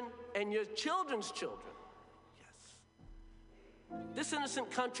children and your children's children, yes. This innocent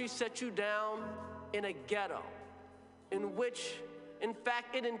country set you down in a ghetto in which, in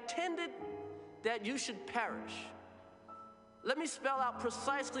fact, it intended that you should perish. Let me spell out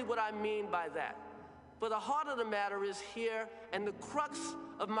precisely what I mean by that. For the heart of the matter is here, and the crux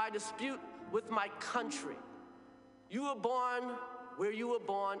of my dispute with my country. You were born where you were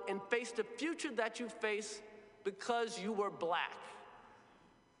born and faced the future that you face because you were black,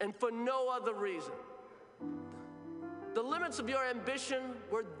 and for no other reason. The limits of your ambition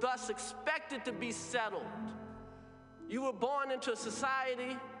were thus expected to be settled. You were born into a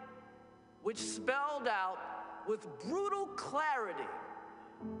society which spelled out with brutal clarity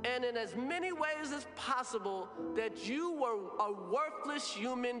and in as many ways as possible that you were a worthless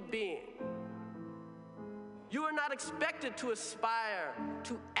human being. You were not expected to aspire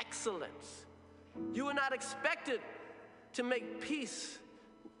to excellence. You were not expected to make peace.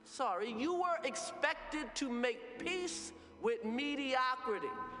 You were expected to make peace with mediocrity.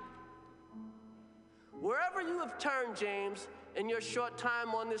 Wherever you have turned, James, in your short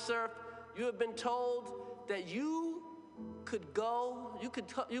time on this earth, you have been told that you could go,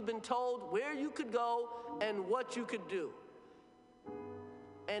 you've been told where you could go and what you could do,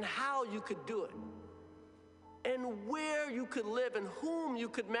 and how you could do it, and where you could live and whom you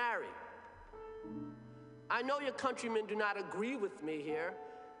could marry. I know your countrymen do not agree with me here,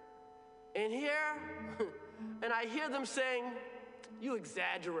 and I hear them saying, you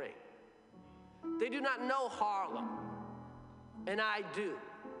exaggerate. They do not know Harlem, and I do.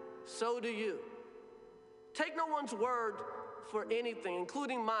 So do you. Take no one's word for anything,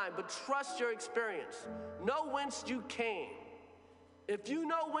 including mine, but trust your experience. Know whence you came. If you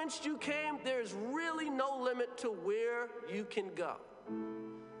know whence you came, there's really no limit to where you can go.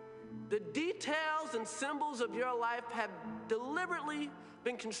 The details and symbols of your life have deliberately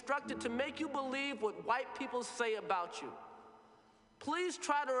been constructed to make you believe what white people say about you. Please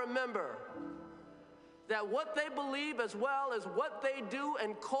try to remember that what they believe as well as what they do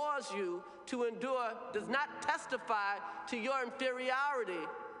and cause you to endure does not testify to your inferiority,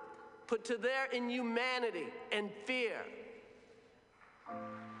 but to their inhumanity and fear.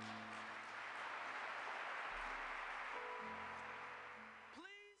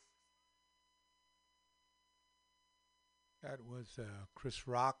 That was Chris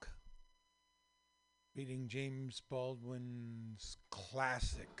Rock reading James Baldwin's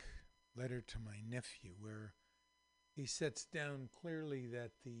classic Letter to My Nephew, where he sets down clearly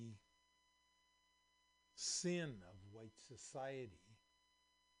that the sin of white society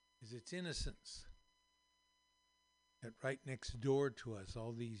is its innocence. That right next door to us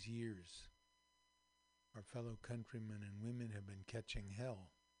all these years, our fellow countrymen and women have been catching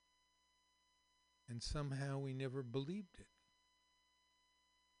hell. And somehow we never believed it.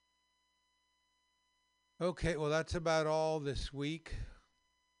 Okay, well, that's about all this week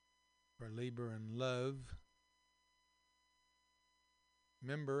for Labor and Love.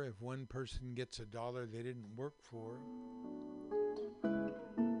 Remember, if one person gets $1 they didn't work for,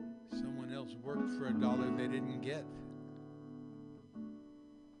 someone else worked for $1 they didn't get.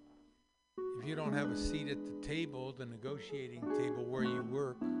 If you don't have a seat at the table, the negotiating table where you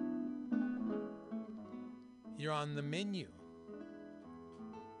work, you're on the menu.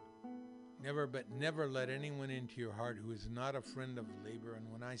 Never, but never let anyone into your heart who is not a friend of labor. And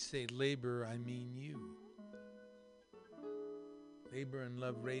when I say labor, I mean you. Labor and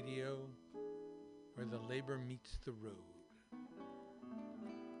Love Radio, where the labor meets the road.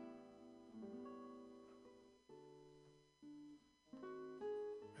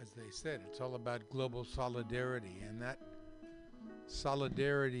 As they said, it's all about global solidarity, and that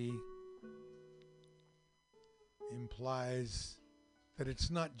solidarity implies that it's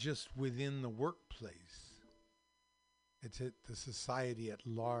not just within the workplace, it's at the society at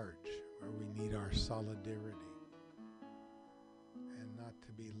large where we need our solidarity and not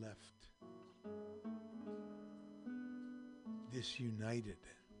to be left disunited.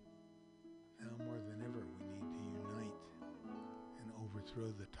 Now more than ever, we need to unite and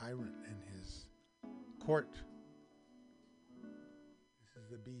overthrow the tyrant and his court. This is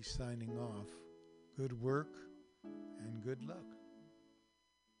the bee signing off. Good work and good luck.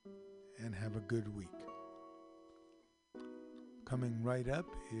 And have a good week. Coming right up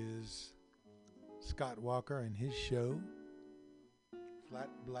is Scott Walker and his show,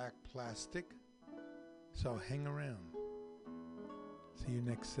 Flat Black Plastic. So hang around. See you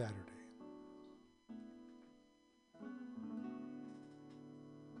next Saturday.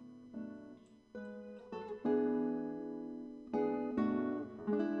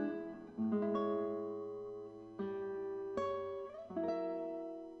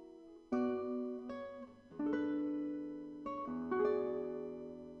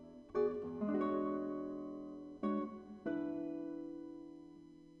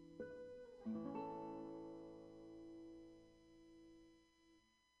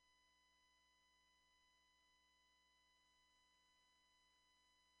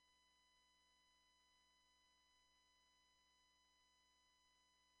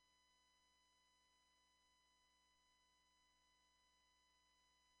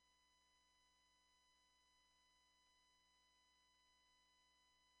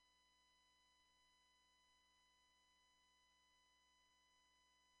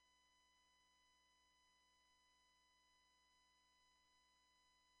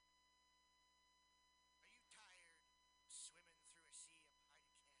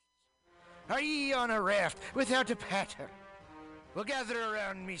 Are ye on a raft without a paddle? Well, gather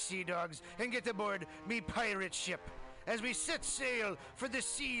around me, sea dogs, and get aboard me pirate ship as we set sail for the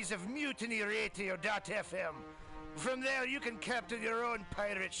seas of MutinyRadio.fm. From there, you can captain your own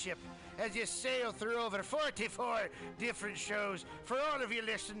pirate ship as you sail through over 44 different shows for all of your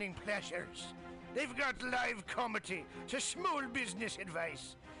listening pleasures. They've got live comedy to small business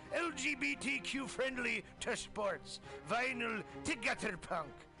advice, LGBTQ friendly to sports, vinyl to gutter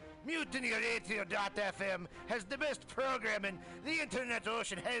punk. MutinyRadio.fm has the best programming the internet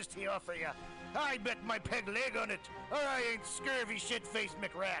ocean has to offer you. I bet my peg leg on it, or I ain't scurvy shit-faced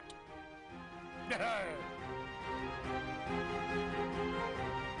McRat.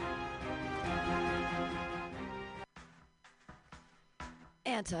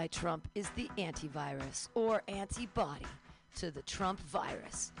 Anti-Trump is the antivirus, or antibody, to the Trump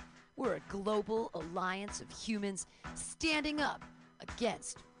virus. We're a global alliance of humans standing up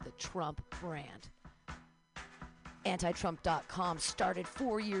against the Trump brand. Antitrump.com started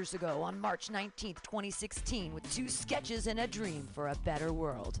 4 years ago on March 19th, 2016 with 2 sketches and a dream for a better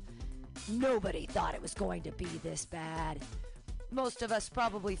world. Nobody thought it was going to be this bad. Most of us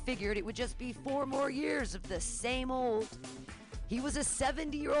probably figured it would just be 4 more years of the same old. He was a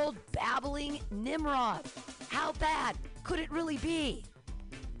 70-year-old babbling Nimrod. How bad could it really be?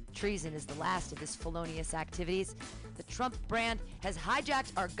 Treason is the last of his felonious activities. The Trump brand has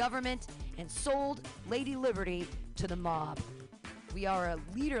hijacked our government and sold Lady Liberty to the mob. We are a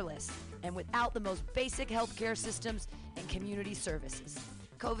leaderless and without the most basic healthcare systems and community services.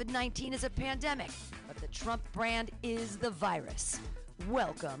 COVID-19 is a pandemic, but the Trump brand is the virus.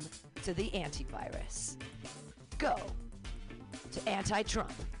 Welcome to the antivirus. Go to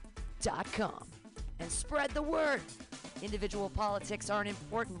antitrump.com and spread the word. Individual politics aren't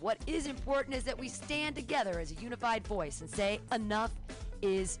important. What is important is that we stand together as a unified voice and say enough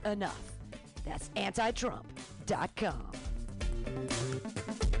is enough. That's antitrump.com.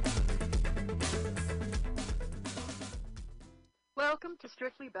 Welcome to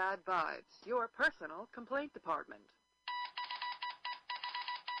Strictly Bad Vibes, your personal complaint department.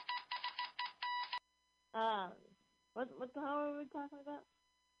 What the hell are we talking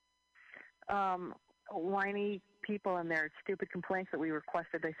about? Whiny people and their stupid complaints that we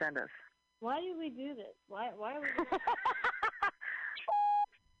requested they send us. Why do we do this? Why are we doing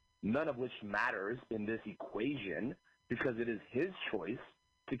None of which matters in this equation because it is his choice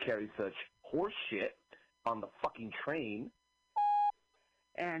to carry such horse shit on the fucking train.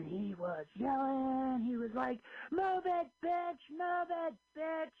 and he was yelling. He was like, "Move it, bitch! Move it,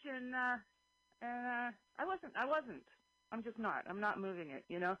 bitch!" And I wasn't. I'm just not. I'm not moving it.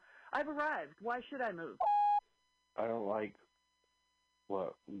 You know, I've arrived. Why should I move? I don't like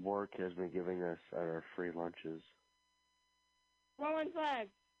what work has been giving us at our free lunches.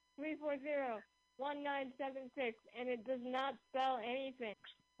 115-340-1976, and it does not spell anything.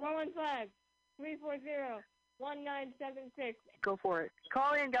 115-340-1976. Go for it.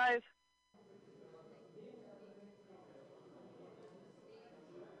 Call in, guys.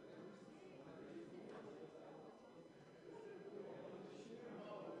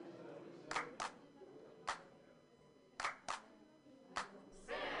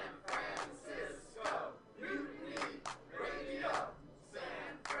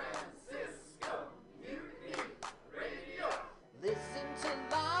 Listen to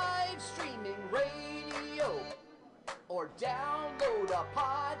live streaming radio or download a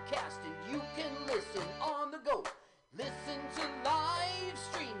podcast and you can listen on the go. Listen to live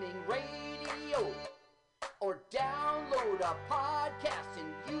streaming radio or download a podcast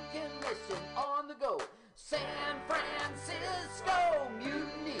and you can listen on the go. San Francisco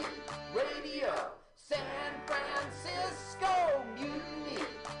Mutiny Radio. San Francisco Mutiny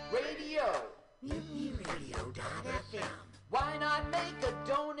Radio. MutinyRadio.fm. Why not make a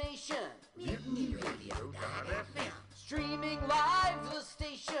donation? MutinyRadio.fm. Streaming live the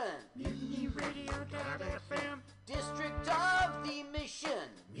station. MutinyRadio.fm. District of the Mission.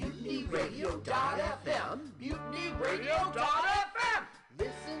 MutinyRadio.fm. MutinyRadio.fm.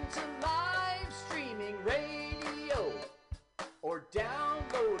 Listen to live streaming radio or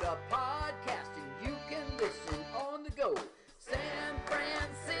download a podcast and you can listen on the go. San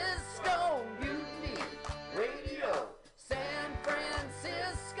Francisco Mutiny Radio. San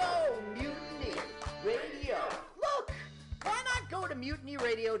Francisco Mutiny Radio. Look, why not go to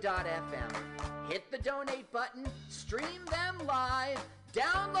MutinyRadio.fm? Hit the donate button, stream them live,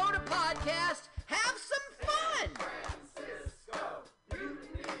 download a podcast, have some fun! San Francisco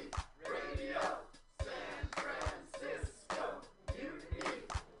Mutiny Radio. San Francisco Mutiny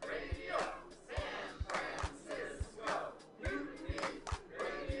Radio. San Francisco Mutiny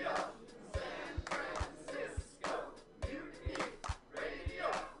Radio. San Francisco Mutiny Radio.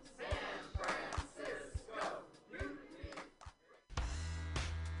 San Francisco Mutiny.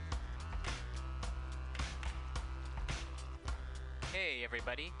 Hey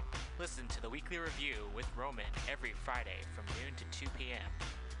everybody, listen to the Weekly Review with Roman every Friday from noon to 2 p.m.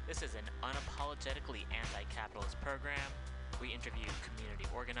 This is an unapologetically anti-capitalist program. We interview community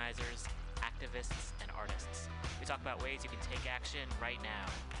organizers, activists, and artists. We talk about ways you can take action right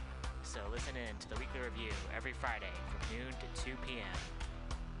now. So listen in to the Weekly Review every Friday from noon to 2 p.m.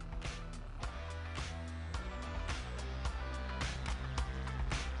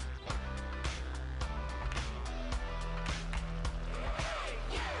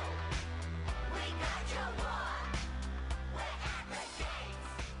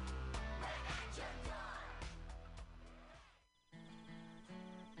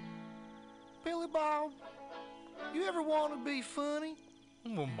 Billy Bob, you ever want to be funny?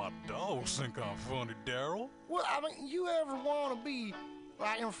 Well, my dogs think I'm funny, Daryl. Well, I mean, you ever want to be,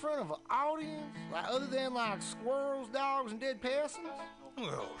 like, in front of an audience? Like, other than, like, squirrels, dogs, and dead peasants?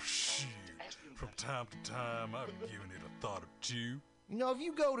 Oh, shit. From time to time, I've given it a thought or two. You know, if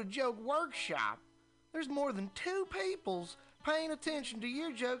you go to Joke Workshop, there's more than 2 peoples paying attention to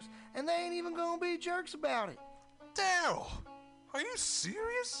your jokes, and they ain't even gonna be jerks about it. Daryl, are you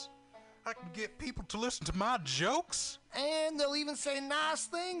serious? I can get people to listen to my jokes? And they'll even say nice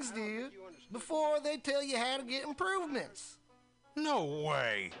things, dude, before they tell you how to get improvements. No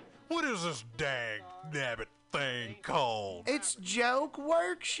way. What is this dag-nabbit thing called? It's Joke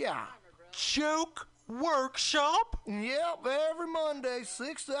Workshop. Joke Workshop? Yep, every Monday,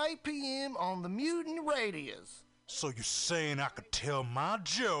 6 to 8 p.m. on the Mutiny Radios. So you're saying I could tell my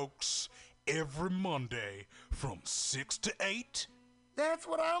jokes every Monday from 6 to 8? That's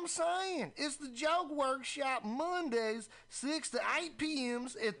what I'm saying. It's the Joke Workshop Mondays, 6 to 8 p.m.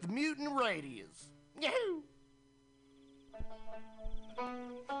 at the Mutiny Radios. Yahoo!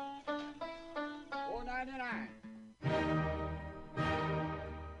 $4.99.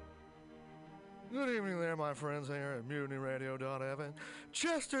 Good evening there, my friends here at MutinyRadio.fm.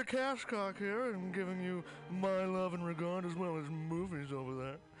 Chester Cashcock here, and giving you my love and regard as well as movies over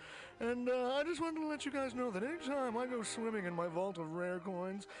there. And I just wanted to let you guys know that anytime I go swimming in my vault of rare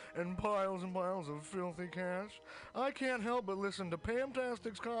coins and piles of filthy cash, I can't help but listen to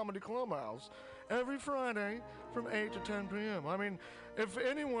Pamtastic's Comedy Clubhouse. every Friday from 8 to 10 p.m. I mean, if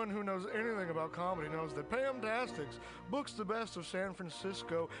anyone who knows anything about comedy knows that Pamtastics books the best of San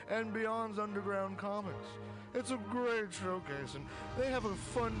Francisco and beyond's underground comics. It's a great showcase, and they have a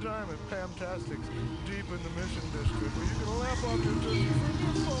fun time at Pamtastics deep in the Mission District, where you can laugh off your tushy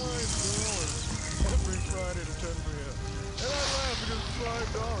for $5 every Friday to 10 p.m. And I laugh because it's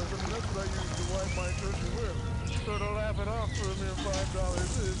 $5. I mean, that's what I use to wipe my tushy with. So to laugh it off for a mere $5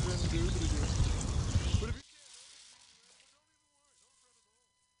 is indubitable. But if you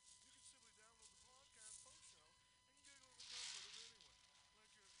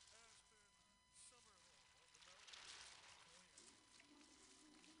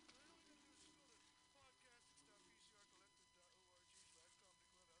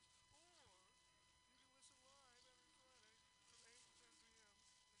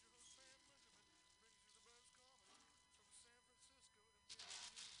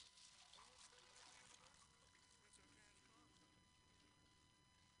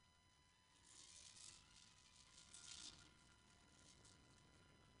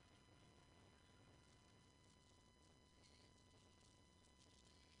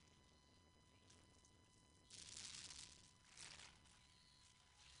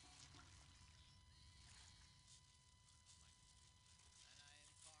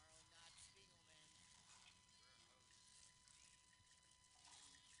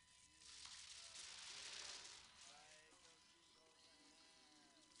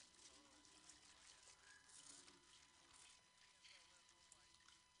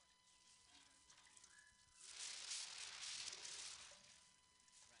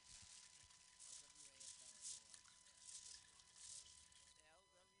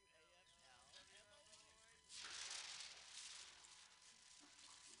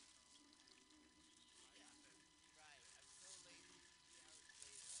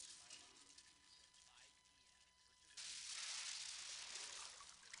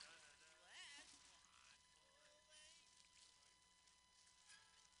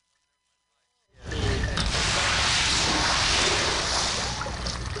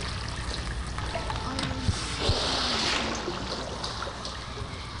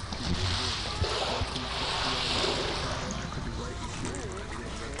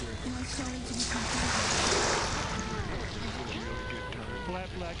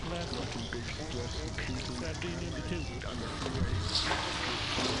Black, that being in the